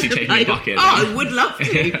fancy taking a bucket. Oh, I would love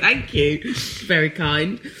to. Thank you. Very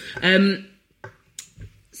kind. Actually,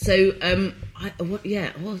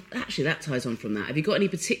 that ties on from that. Have you got any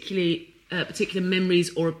particular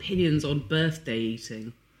memories or opinions on birthday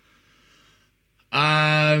eating?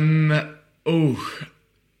 I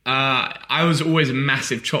I was always a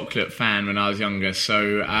massive chocolate fan when I was younger,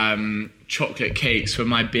 so chocolate cakes were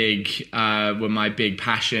my big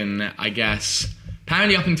passion, I guess.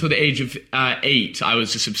 Apparently up until the age of 8, I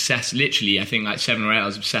was just obsessed, literally, I think like 7 or 8, I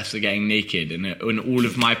was obsessed with getting naked, and in all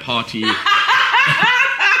of my party...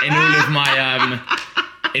 in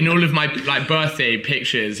all of my like birthday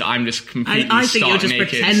pictures, I'm just completely I think you're just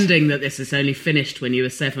naked. Pretending that this is only finished when you were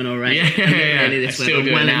 7 or 8. Yeah. Really, this still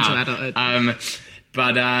do well it now. into adulthood.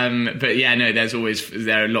 But yeah, no.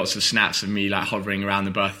 There are lots of snaps of me like hovering around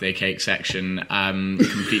the birthday cake section,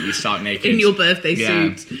 completely stark naked in your birthday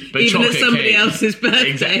suit, but even at somebody else's birthday.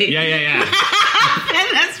 Exactly. Yeah.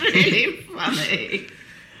 That's really funny.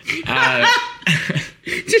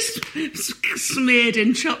 Just smeared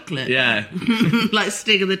in chocolate. Yeah. Like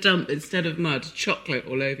Sting of the Dump instead of mud. Chocolate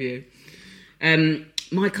all over you.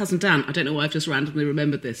 My cousin Dan, I don't know why I've just randomly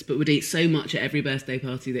remembered this, but would eat so much at every birthday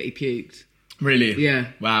party that he puked. Really? Yeah.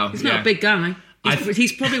 Wow. He's not a big guy.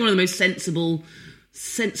 He's probably one of the most sensible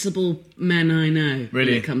men I know when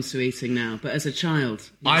it comes to eating now. But as a child,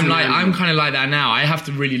 I'm kind of like that now. I have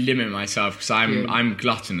to really limit myself because I'm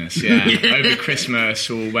gluttonous. Yeah. Over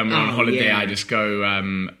Christmas or when we're on holiday, I just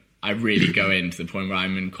go. I really go in to the point where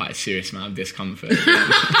I'm in quite a serious amount of discomfort.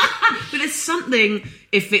 But there's something,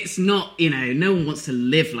 if it's not, no one wants to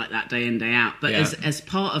live like that day in, day out, but as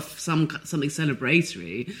part of something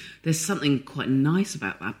celebratory, there's something quite nice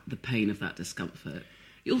about that, the pain of that discomfort.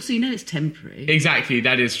 Also, it's temporary. Exactly,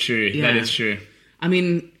 that is true. Yeah. That is true. I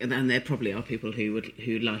mean, and there probably are people who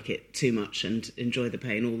like it too much and enjoy the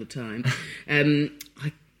pain all the time. I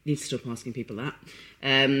need to stop asking people that.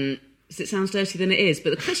 It sounds dirtier than it is. But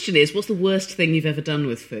the question is, what's the worst thing you've ever done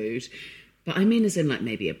with food? But I mean as in, like,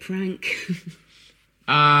 maybe a prank.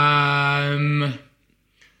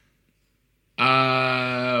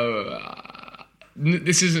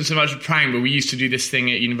 This isn't so much a prank, but we used to do this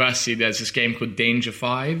thing at university. There's this game called Danger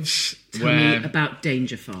Fives. Tell me about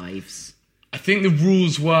Danger Fives. I think the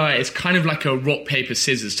rules were, it's kind of like a rock, paper,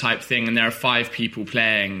 scissors type thing, and there are 5 people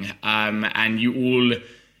playing, and you all...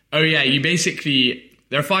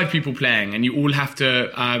 there are 5 people playing, and you all have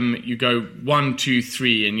to, you go 1, 2,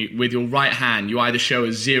 3, and with your right hand, you either show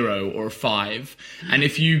a 0 or a 5. And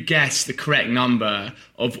if you guess the correct number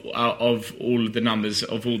of all of the numbers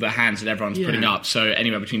of all the hands that everyone's putting up, so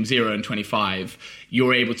anywhere between 0 and 25,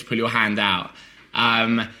 you're able to pull your hand out.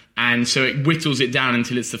 And so it whittles it down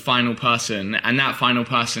until it's the final person, and that final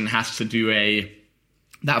person has to do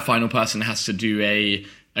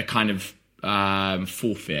a kind of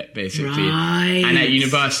forfeit, basically. Right. And at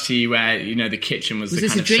university, where the kitchen was the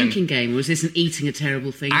this kind a of drinking game, or was this an eating a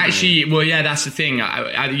terrible thing? Actually, well, yeah, that's the thing.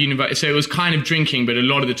 At the university, so it was kind of drinking, but a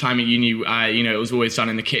lot of the time at uni, it was always done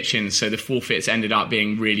in the kitchen. So the forfeits ended up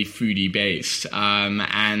being really foodie based.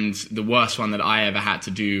 And the worst one that I ever had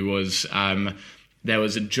to do was. There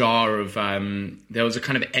was a jar of, there was a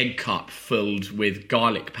kind of egg cup filled with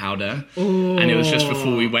garlic powder, and it was just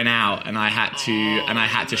before we went out, and I had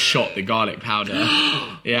to shot the garlic powder.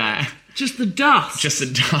 Yeah, just the dust. Just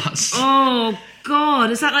the dust. Oh God,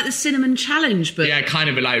 is that like the cinnamon challenge? But yeah, kind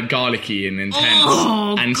of, but like garlicky and intense.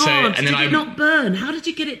 Oh and God! So, and then did it not burn? How did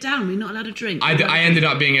you get it down? Were you not allowed to drink? I ended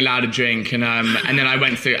up being allowed to drink, and then I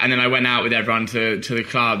went out with everyone to the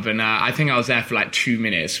club, and I think I was there for like 2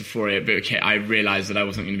 minutes before it. But okay, I realised that I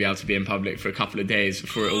wasn't going to be able to be in public for a couple of days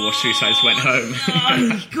before it all washed through, so I just went home.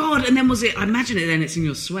 Oh God! And then was it? I imagine it. Then it's in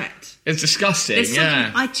your sweat. It's disgusting.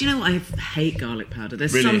 Yeah. Do you know what? I hate garlic powder.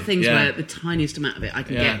 There's some things where the tiniest amount of it I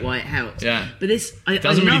can get why it helps. Yeah. But this, I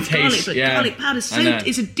doesn't love really garlic, taste. but garlic powder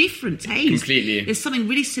is a different taste. Completely. It's something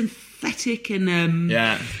really synthetic and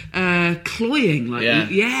cloying.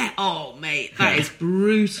 Oh mate, that is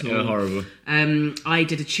brutal. Yeah, horrible. I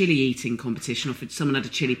did a chili eating competition. Someone had a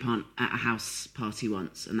chili plant at a house party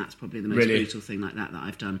once, and that's probably the most brutal thing like that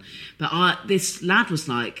I've done. But this lad was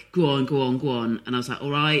like, go on, and I was like,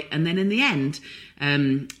 all right. And then in the end,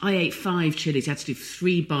 I ate 5 chilies. I had to do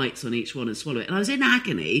 3 bites on each one and swallow it, and I was in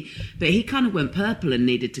agony. But he kind of went purple and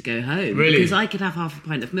needed to go home because I could have half a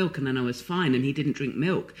pint of milk and then I was fine, and he didn't drink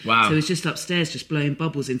milk. Wow! So he was just upstairs, just blowing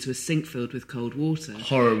bubbles into a sink filled with cold water.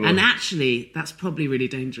 Horrible. And actually, that's probably really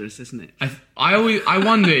dangerous, isn't it? I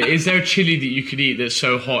wonder, is there a chili that you could eat that's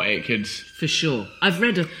so hot it could... For sure. I've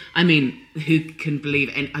read who can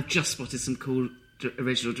believe... And I've just spotted some cool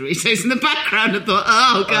original Doritos in the background and thought,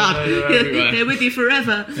 oh God, they're with you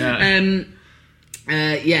forever. Yeah.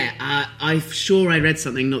 I'm sure I read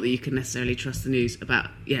something, not that you can necessarily trust the news, about,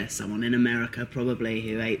 someone in America probably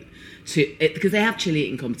who ate... because they have chili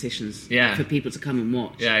eating competitions for people to come and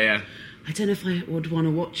watch. Yeah. I don't know if I would want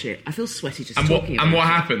to watch it. I feel sweaty just talking about it. And what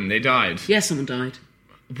happened? They died? Yeah, someone died.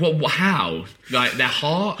 What? How? Like their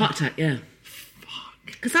heart? Heart attack, yeah.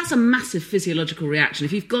 Because that's a massive physiological reaction.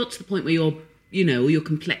 If you've got to the point where all your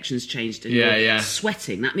complexion's changed and you're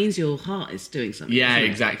sweating, that means your heart is doing something. Yeah,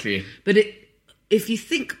 exactly. But if you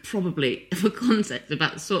think probably of a concept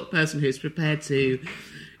about the sort of person who's prepared to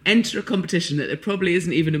enter a competition that there probably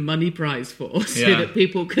isn't even a money prize for, so that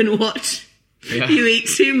people can watch you eat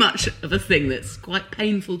too much of a thing that's quite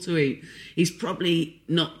painful to eat, he's probably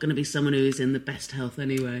not going to be someone who is in the best health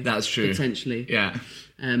anyway. That's true. Potentially. Yeah.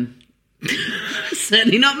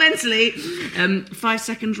 Certainly not mentally.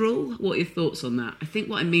 5-second rule. What are your thoughts on that? I think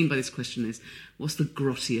what I mean by this question is, what's the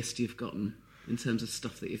grottiest you've gotten in terms of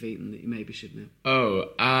stuff that you've eaten that you maybe should know?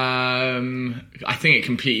 I think it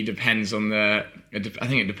completely depends on the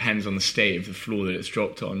state of the floor that it's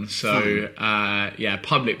dropped on. So,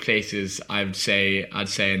 public places, I'd say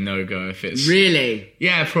a no-go if it's... Really?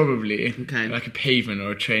 Yeah, probably. Okay. Like a pavement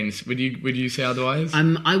or a train. Would you say otherwise?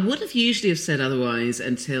 I would have usually have said otherwise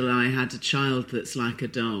until I had a child that's like a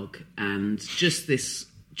dog, and just this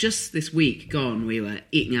week gone, we were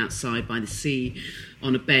eating outside by the sea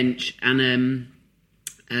on a bench, and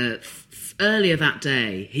earlier that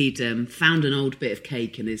day he'd found an old bit of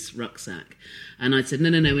cake in his rucksack, and I'd said, no,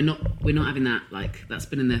 we're not having that. Like, that's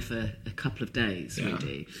been in there for a couple of days,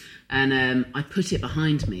 really. And I put it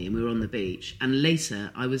behind me, and we were on the beach. And later,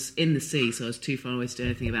 I was in the sea, so I was too far away to do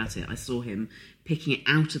anything about it. I saw him picking it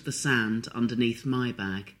out of the sand underneath my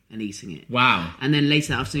bag and eating it. Wow. And then later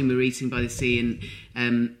that afternoon we were eating by the sea,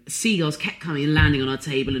 and seagulls kept coming and landing on our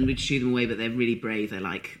table, and we'd shoo them away, but they're really brave. They're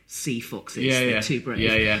like sea foxes. They're too brave.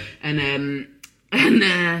 Yeah. And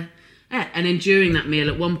then during that meal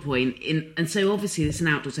at one point, and so obviously it's an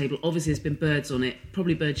outdoor table, obviously there's been birds on it,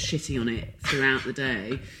 probably birds shitting on it throughout the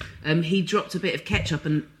day. He dropped a bit of ketchup,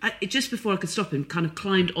 and just before I could stop him, kind of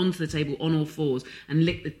climbed onto the table on all fours and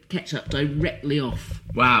licked the ketchup directly off.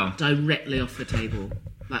 Wow. Directly off the table.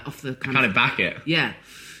 Like off the kind of back it. Yeah.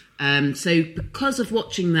 So because of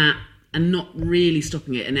watching that and not really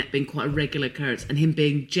stopping it, and it being quite a regular occurrence, and him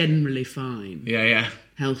being generally fine. Yeah.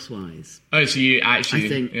 Health-wise. Oh, so you actually... I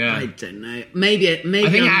think, yeah. I don't know. Maybe I think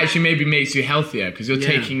it actually maybe makes you healthier, because you're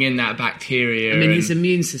taking in that bacteria. I mean, his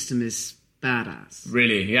immune system is badass.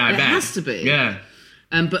 Really? Yeah, I bet. It has to be. Yeah.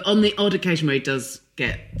 But on the odd occasion where he does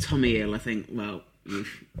get tummy ill, I think, well, you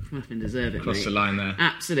fucking deserve it, Cross mate. the line there.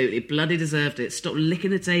 Absolutely. Bloody deserved it. Stop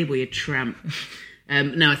licking the table, you tramp.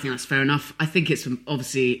 No, I think that's fair enough. I think it's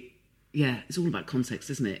obviously... Yeah, it's all about context,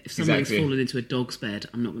 isn't it? If something's fallen into a dog's bed,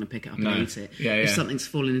 I'm not going to pick it up and eat it. If something's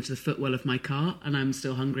fallen into the footwell of my car and I'm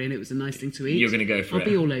still hungry and it was a nice thing to eat, you're going to go for it. I'll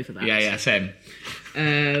be all over that. Yeah, same.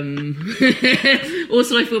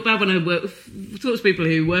 Also, I feel bad when I talk to people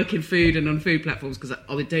who work in food and on food platforms, because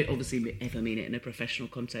I don't obviously ever mean it in a professional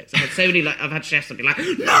context. I've had so many, I've had chefs that be like,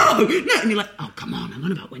 no, and you're like, oh, come on, I'm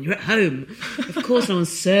on about when you're at home. Of course, no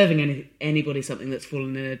one's serving anybody something that's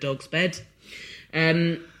fallen in a dog's bed.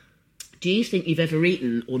 Do you think you've ever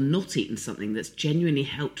eaten or not eaten something that's genuinely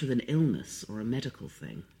helped with an illness or a medical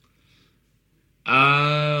thing?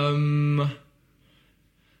 Or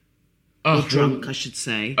drunk, I should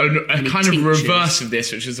say. Oh, no, a kind of reverse of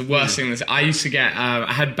this, which is the worst thing. I used to get...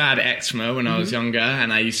 I had bad eczema when I was younger,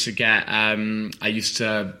 and I used to get... I used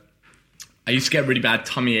to get really bad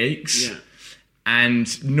tummy aches. Yeah.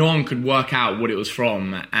 And no one could work out what it was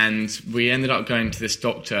from. And we ended up going to this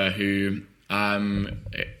doctor who...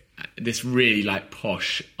 this really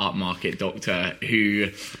posh upmarket doctor who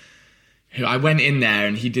I went in there,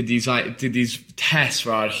 and he did these tests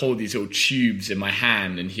where I'd hold these little tubes in my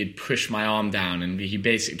hand, and he'd push my arm down, and he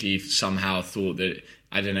basically somehow thought that,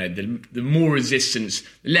 I don't know, the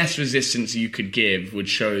less resistance you could give would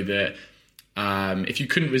show that if you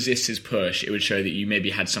couldn't resist his push, it would show that you maybe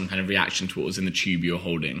had some kind of reaction to what was in the tube you were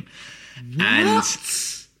holding. What? And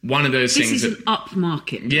one of those things... This is an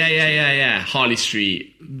upmarket. Yeah. Harley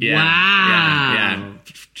Street. Yeah. Wow. Yeah.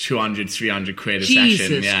 200, 300 quid a Jesus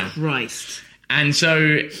session. Yeah. Christ. And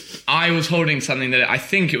so I was holding something that I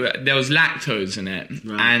think there was lactose in it.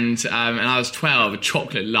 Right. And I was 12, a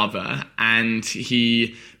chocolate lover. And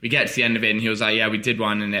we get to the end of it, and he was like, yeah, we did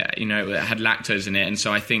one, and it had lactose in it. And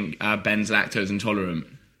so I think Ben's lactose intolerant.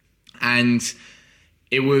 And...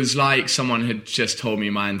 it was like someone had just told me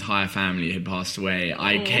my entire family had passed away.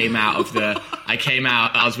 I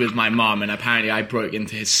was with my mum, and apparently I broke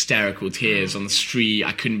into hysterical tears on the street.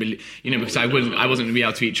 I couldn't believe, because I wasn't going to be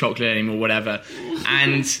able to eat chocolate anymore, whatever.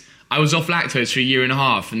 And I was off lactose for a year and a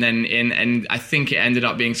half, and then and I think it ended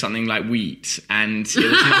up being something like wheat, and it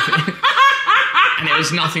was nothing. And it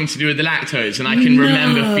was nothing to do with the lactose, and I can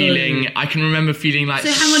remember feeling like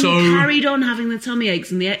so hang on, you carried on having the tummy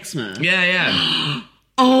aches and the eczema? Yeah.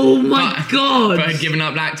 Oh my God! But I'd given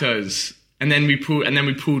up lactose. And then we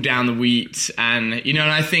pulled down the wheat, and and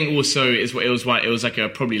I think also it was like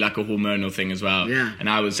probably like a hormonal thing as well. Yeah. And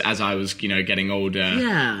as I was getting older,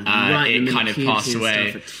 it kind of passed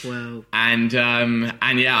away. At 12. And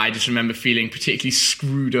I just remember feeling particularly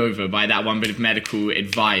screwed over by that one bit of medical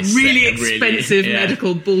advice. Really expensive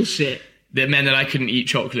medical bullshit. That meant that I couldn't eat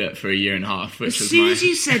chocolate for a year and a half. As soon as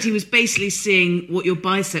you said he was basically seeing what your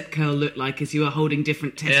bicep curl looked like as you were holding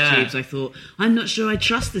different test tubes, I thought, I'm not sure I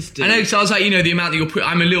trust this dude. I know, because I was like, the amount that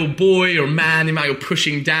I'm a little boy or man, the amount you're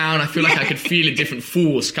pushing down, I feel like I could feel a different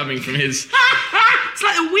force coming from his... It's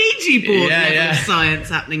like a Ouija board level of science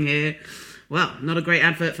happening here. Well, not a great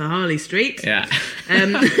advert for Harley Street. Yeah.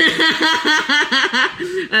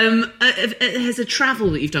 There's a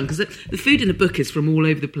travel that you've done, because the food in the book is from all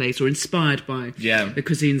over the place, or inspired by the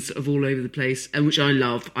cuisines of all over the place, and which I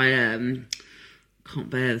love. I can't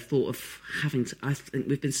bear the thought of having to... I think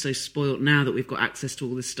we've been so spoilt now that we've got access to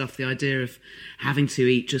all this stuff. The idea of having to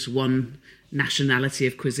eat just one nationality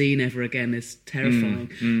of cuisine ever again is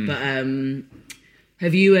terrifying. But...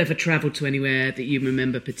 have you ever travelled to anywhere that you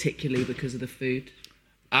remember particularly because of the food?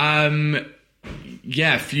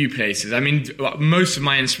 Yeah, a few places. I mean, most of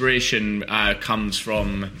my inspiration comes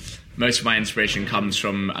from, I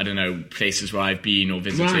don't know, places where I've been or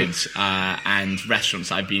visited, and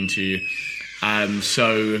restaurants I've been to.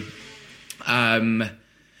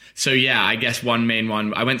 So yeah, I guess one main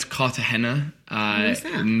one. I went to Cartagena,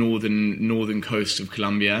 northern coast of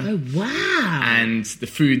Colombia. Oh wow! And the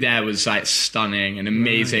food there was like stunning and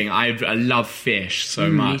amazing. Right. I love fish so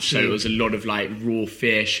much, so it was a lot of like raw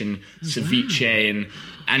fish and ceviche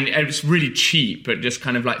and it was really cheap, but just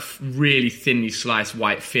kind of like really thinly sliced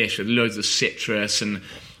white fish with loads of citrus and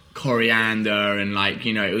coriander and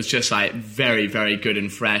it was just like very, very good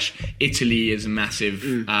and fresh. Italy is a massive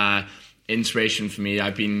inspiration for me.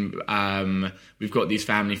 I've been we've got these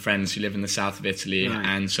family friends who live in the south of Italy,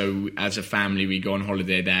 and so as a family we go on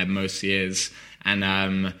holiday there most years, and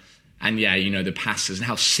yeah, the pastas and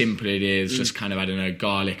how simple it is, just kind of, I don't know,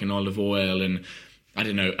 garlic and olive oil and I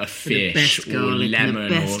don't know, a fish or lemon. The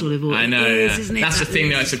best olive oil. I know, that's the thing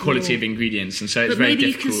though, it's the quality of ingredients, and so it's very difficult. But maybe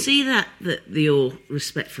you can see that your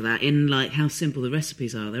respect for that in like how simple the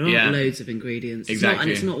recipes are. There aren't loads of ingredients. Exactly. And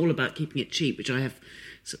it's not all about keeping it cheap, which I have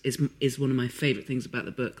is one of my favourite things about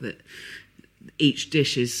the book, that each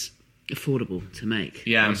dish is affordable to make,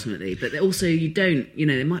 ultimately. But also you don't,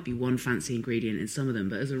 there might be one fancy ingredient in some of them,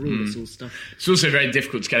 but as a rule it's all stuff. It's also very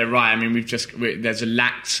difficult to get it right. I mean, there's a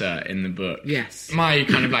laksa in the book. Yes. My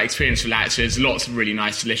kind of experience with laksa is lots of really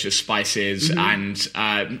nice, delicious spices and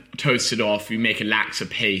toasted off. You make a laksa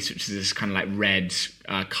paste, which is this kind of like red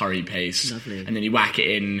curry paste. Lovely. And then you whack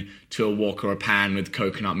it in to a wok or a pan with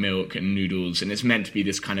coconut milk and noodles, and it's meant to be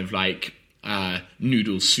this kind of like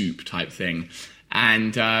noodle soup type thing.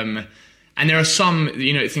 And there are some,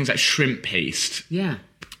 things like shrimp paste. Yeah.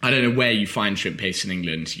 I don't know where you find shrimp paste in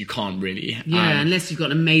England. You can't really. Yeah, unless you've got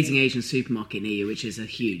an amazing Asian supermarket near you, which is a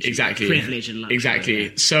huge privilege and luxury. Exactly.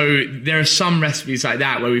 Yeah. So there are some recipes like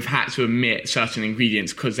that where we've had to omit certain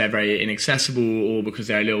ingredients because they're very inaccessible or because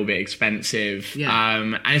they're a little bit expensive. Yeah.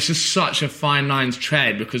 And it's just such a fine line to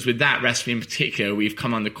tread, because with that recipe in particular, we've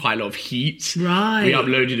come under quite a lot of heat. Right. We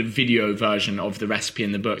uploaded a video version of the recipe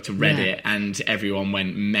in the book to Reddit, and everyone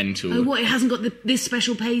went mental. Oh, what? It hasn't got this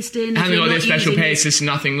special paste in? It hasn't got this special paste. It's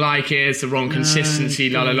nothing like it. It's the wrong consistency.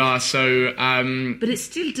 So but it's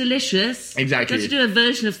still delicious. Exactly. You have to do a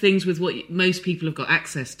version of things with what most people have got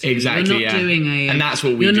access to. Exactly. You're not doing and that's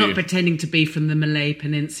what we do. You're not pretending to be from the Malay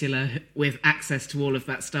Peninsula with access to all of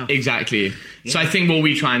that stuff. Exactly. Yeah. So I think what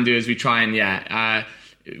we try and do is we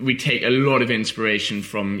take a lot of inspiration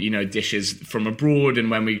from dishes from abroad, and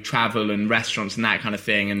when we travel and restaurants and that kind of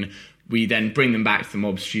thing, and we then bring them back to the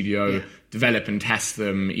Mob Studio, develop and test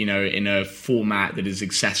them, in a format that is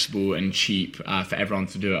accessible and cheap for everyone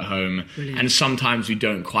to do at home. Brilliant. And sometimes we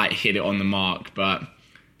don't quite hit it on the mark, but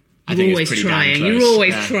I think it's pretty damn close. You're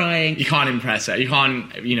always trying. You can't impress it. You can't,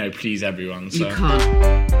 please everyone. So. You can't.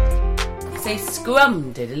 Say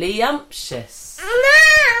scrumdiddly-umptious.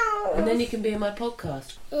 No! And then you can be in my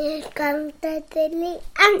podcast.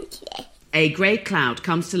 Scrumdiddly-umptious. A grey cloud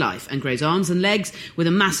comes to life and grows arms and legs with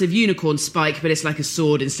a massive unicorn spike, but it's like a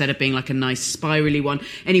sword instead of being like a nice spirally one.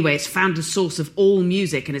 Anyway, it's found the source of all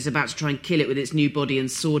music and is about to try and kill it with its new body and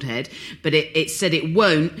sword head. But it said it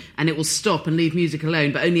won't, and it will stop and leave music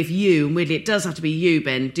alone, but only if you, and weirdly it does have to be you,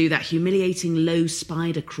 Ben, do that humiliating low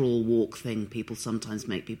spider crawl walk thing people sometimes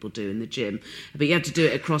make people do in the gym. But you have to do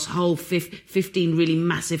it across whole 15 really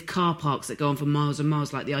massive car parks that go on for miles and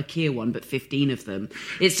miles, like the IKEA one, but 15 of them.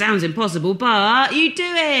 It sounds impossible, impossible, but you do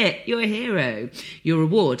it. You're a hero. Your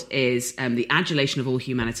reward is the adulation of all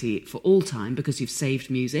humanity for all time because you've saved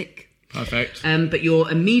music. Perfect. But your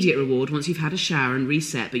immediate reward, once you've had a shower and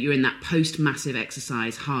reset, but you're in that post-massive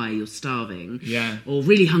exercise high, you're starving. Yeah. Or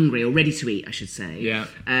really hungry, or ready to eat, I should say. Yeah.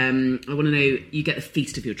 I want to know, you get the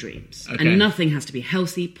feast of your dreams. Okay. And nothing has to be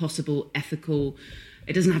healthy, possible, ethical.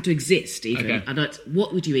 It doesn't have to exist, even. Okay.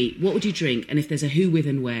 What would you eat? What would you drink? And if there's a who, with,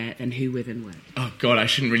 and where, then who, with, and where. Oh, God, I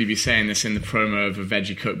shouldn't really be saying this in the promo of a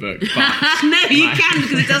veggie cookbook. But no, you can,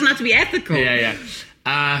 because it doesn't have to be ethical. Yeah.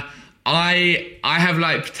 I have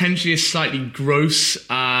like potentially a slightly gross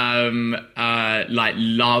like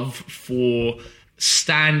love for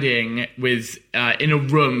standing with in a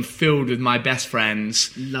room filled with my best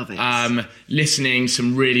friends. Love it. Listening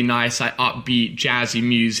some really nice like upbeat jazzy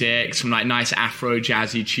music, some like nice Afro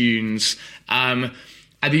jazzy tunes. At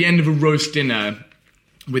the end of a roast dinner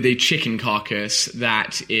with a chicken carcass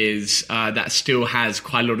that is that still has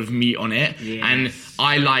quite a lot of meat on it. Yes. And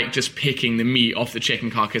I like just picking the meat off the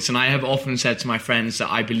chicken carcass, and I have often said to my friends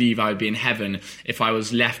that I believe I would be in heaven if I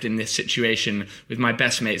was left in this situation with my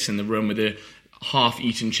best mates in the room with a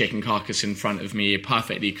half-eaten chicken carcass in front of me,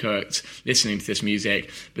 perfectly cooked, listening to this music,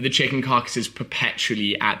 but the chicken carcass is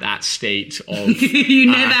perpetually at that state of... You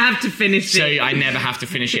never have to finish it. So I never have to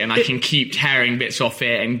finish it, and I can keep tearing bits off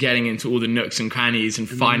it and getting into all the nooks and crannies and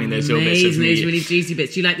finding those little bits of meat. Those really juicy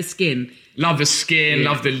bits. Do you like the skin? Love the skin,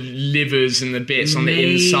 love the livers and the bits on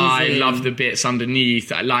the inside, love the bits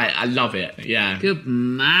underneath. I love it, yeah. Good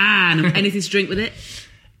man. Anything to drink with it?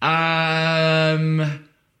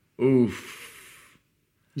 Oof.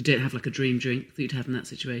 You don't have like a dream drink that you'd have in that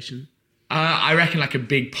situation? I reckon like a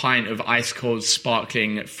big pint of ice cold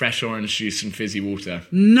sparkling fresh orange juice and fizzy water.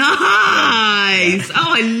 Nice! Yeah.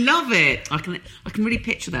 Oh, I love it. I can really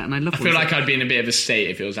picture that, and I love. I feel like I'd be in a bit of a state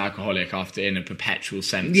if it was alcoholic after, in a perpetual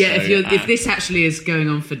sense. Yeah, so, if this actually is going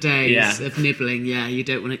on for days of nibbling, you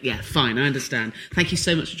don't want to. Yeah, fine, I understand. Thank you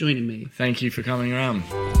so much for joining me. Thank you for coming around.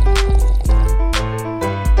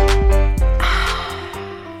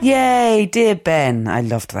 Yay, dear Ben. I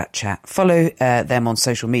loved that chat. Follow them on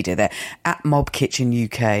social media. They're at Mob Kitchen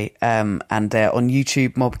UK, and they're on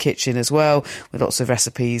YouTube, Mob Kitchen as well, with lots of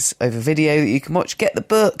recipes over video that you can watch. Get the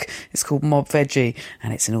book. It's called Mob Veggie,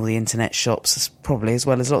 and it's in all the internet shops, probably as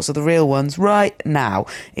well as lots of the real ones right now.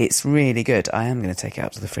 It's really good. I am going to take it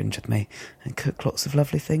out to the Fringe with me and cook lots of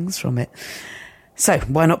lovely things from it. So,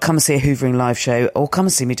 why not come and see a Hoovering live show, or come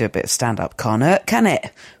and see me do a bit of stand-up? Can't hurt, can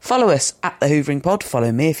it? Follow us at The Hoovering Pod.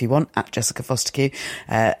 Follow me if you want, at Jessica Fosterkew.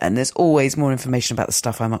 And there's always more information about the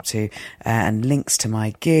stuff I'm up to, and links to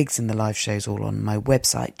my gigs and the live shows all on my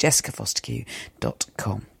website,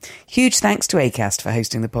 jessicafosterkew.com. Huge thanks to Acast for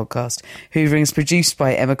hosting the podcast. Hoovering is produced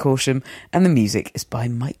by Emma Corsham, and the music is by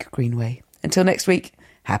Mike Greenway. Until next week,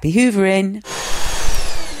 happy Hoovering!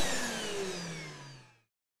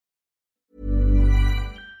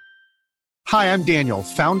 Hi, I'm Daniel,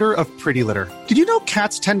 founder of Pretty Litter. Did you know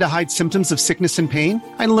cats tend to hide symptoms of sickness and pain?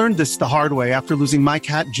 I learned this the hard way after losing my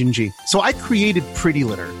cat, Gingy. So I created Pretty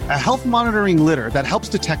Litter, a health monitoring litter that helps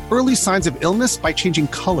detect early signs of illness by changing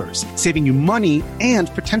colors, saving you money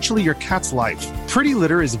and potentially your cat's life. Pretty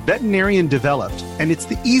Litter is veterinarian developed, and it's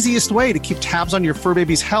the easiest way to keep tabs on your fur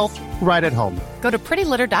baby's health right at home. Go to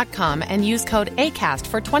prettylitter.com and use code ACAST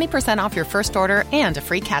for 20% off your first order and a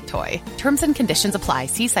free cat toy. Terms and conditions apply.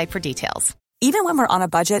 See site for details. Even when we're on a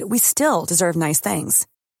budget, we still deserve nice things.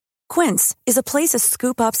 Quince is a place to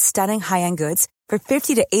scoop up stunning high-end goods for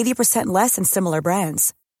 50 to 80% less than similar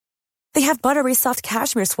brands. They have buttery soft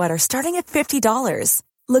cashmere sweaters starting at $50,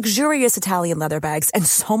 luxurious Italian leather bags, and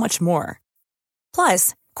so much more.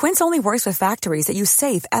 Plus, Quince only works with factories that use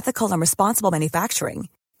safe, ethical, and responsible manufacturing.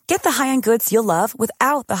 Get the high-end goods you'll love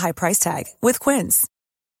without the high price tag with Quince.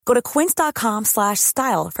 Go to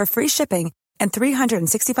quince.com/style for free shipping and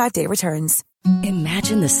 365-day returns.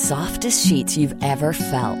 Imagine the softest sheets you've ever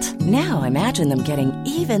felt. Now imagine them getting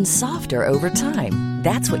even softer over time.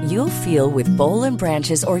 That's what you'll feel with Boll &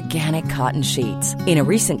 Branch's organic cotton sheets. In a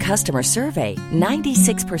recent customer survey,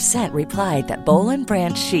 96% replied that Boll &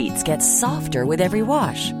 Branch sheets get softer with every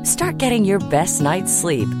wash. Start getting your best night's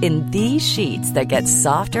sleep in these sheets that get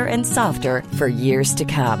softer and softer for years to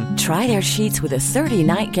come. Try their sheets with a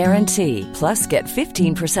 30-night guarantee. Plus, get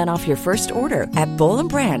 15% off your first order at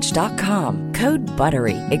bollandbranch.com. Code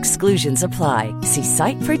BUTTERY. Exclusions apply. See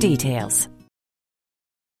site for details.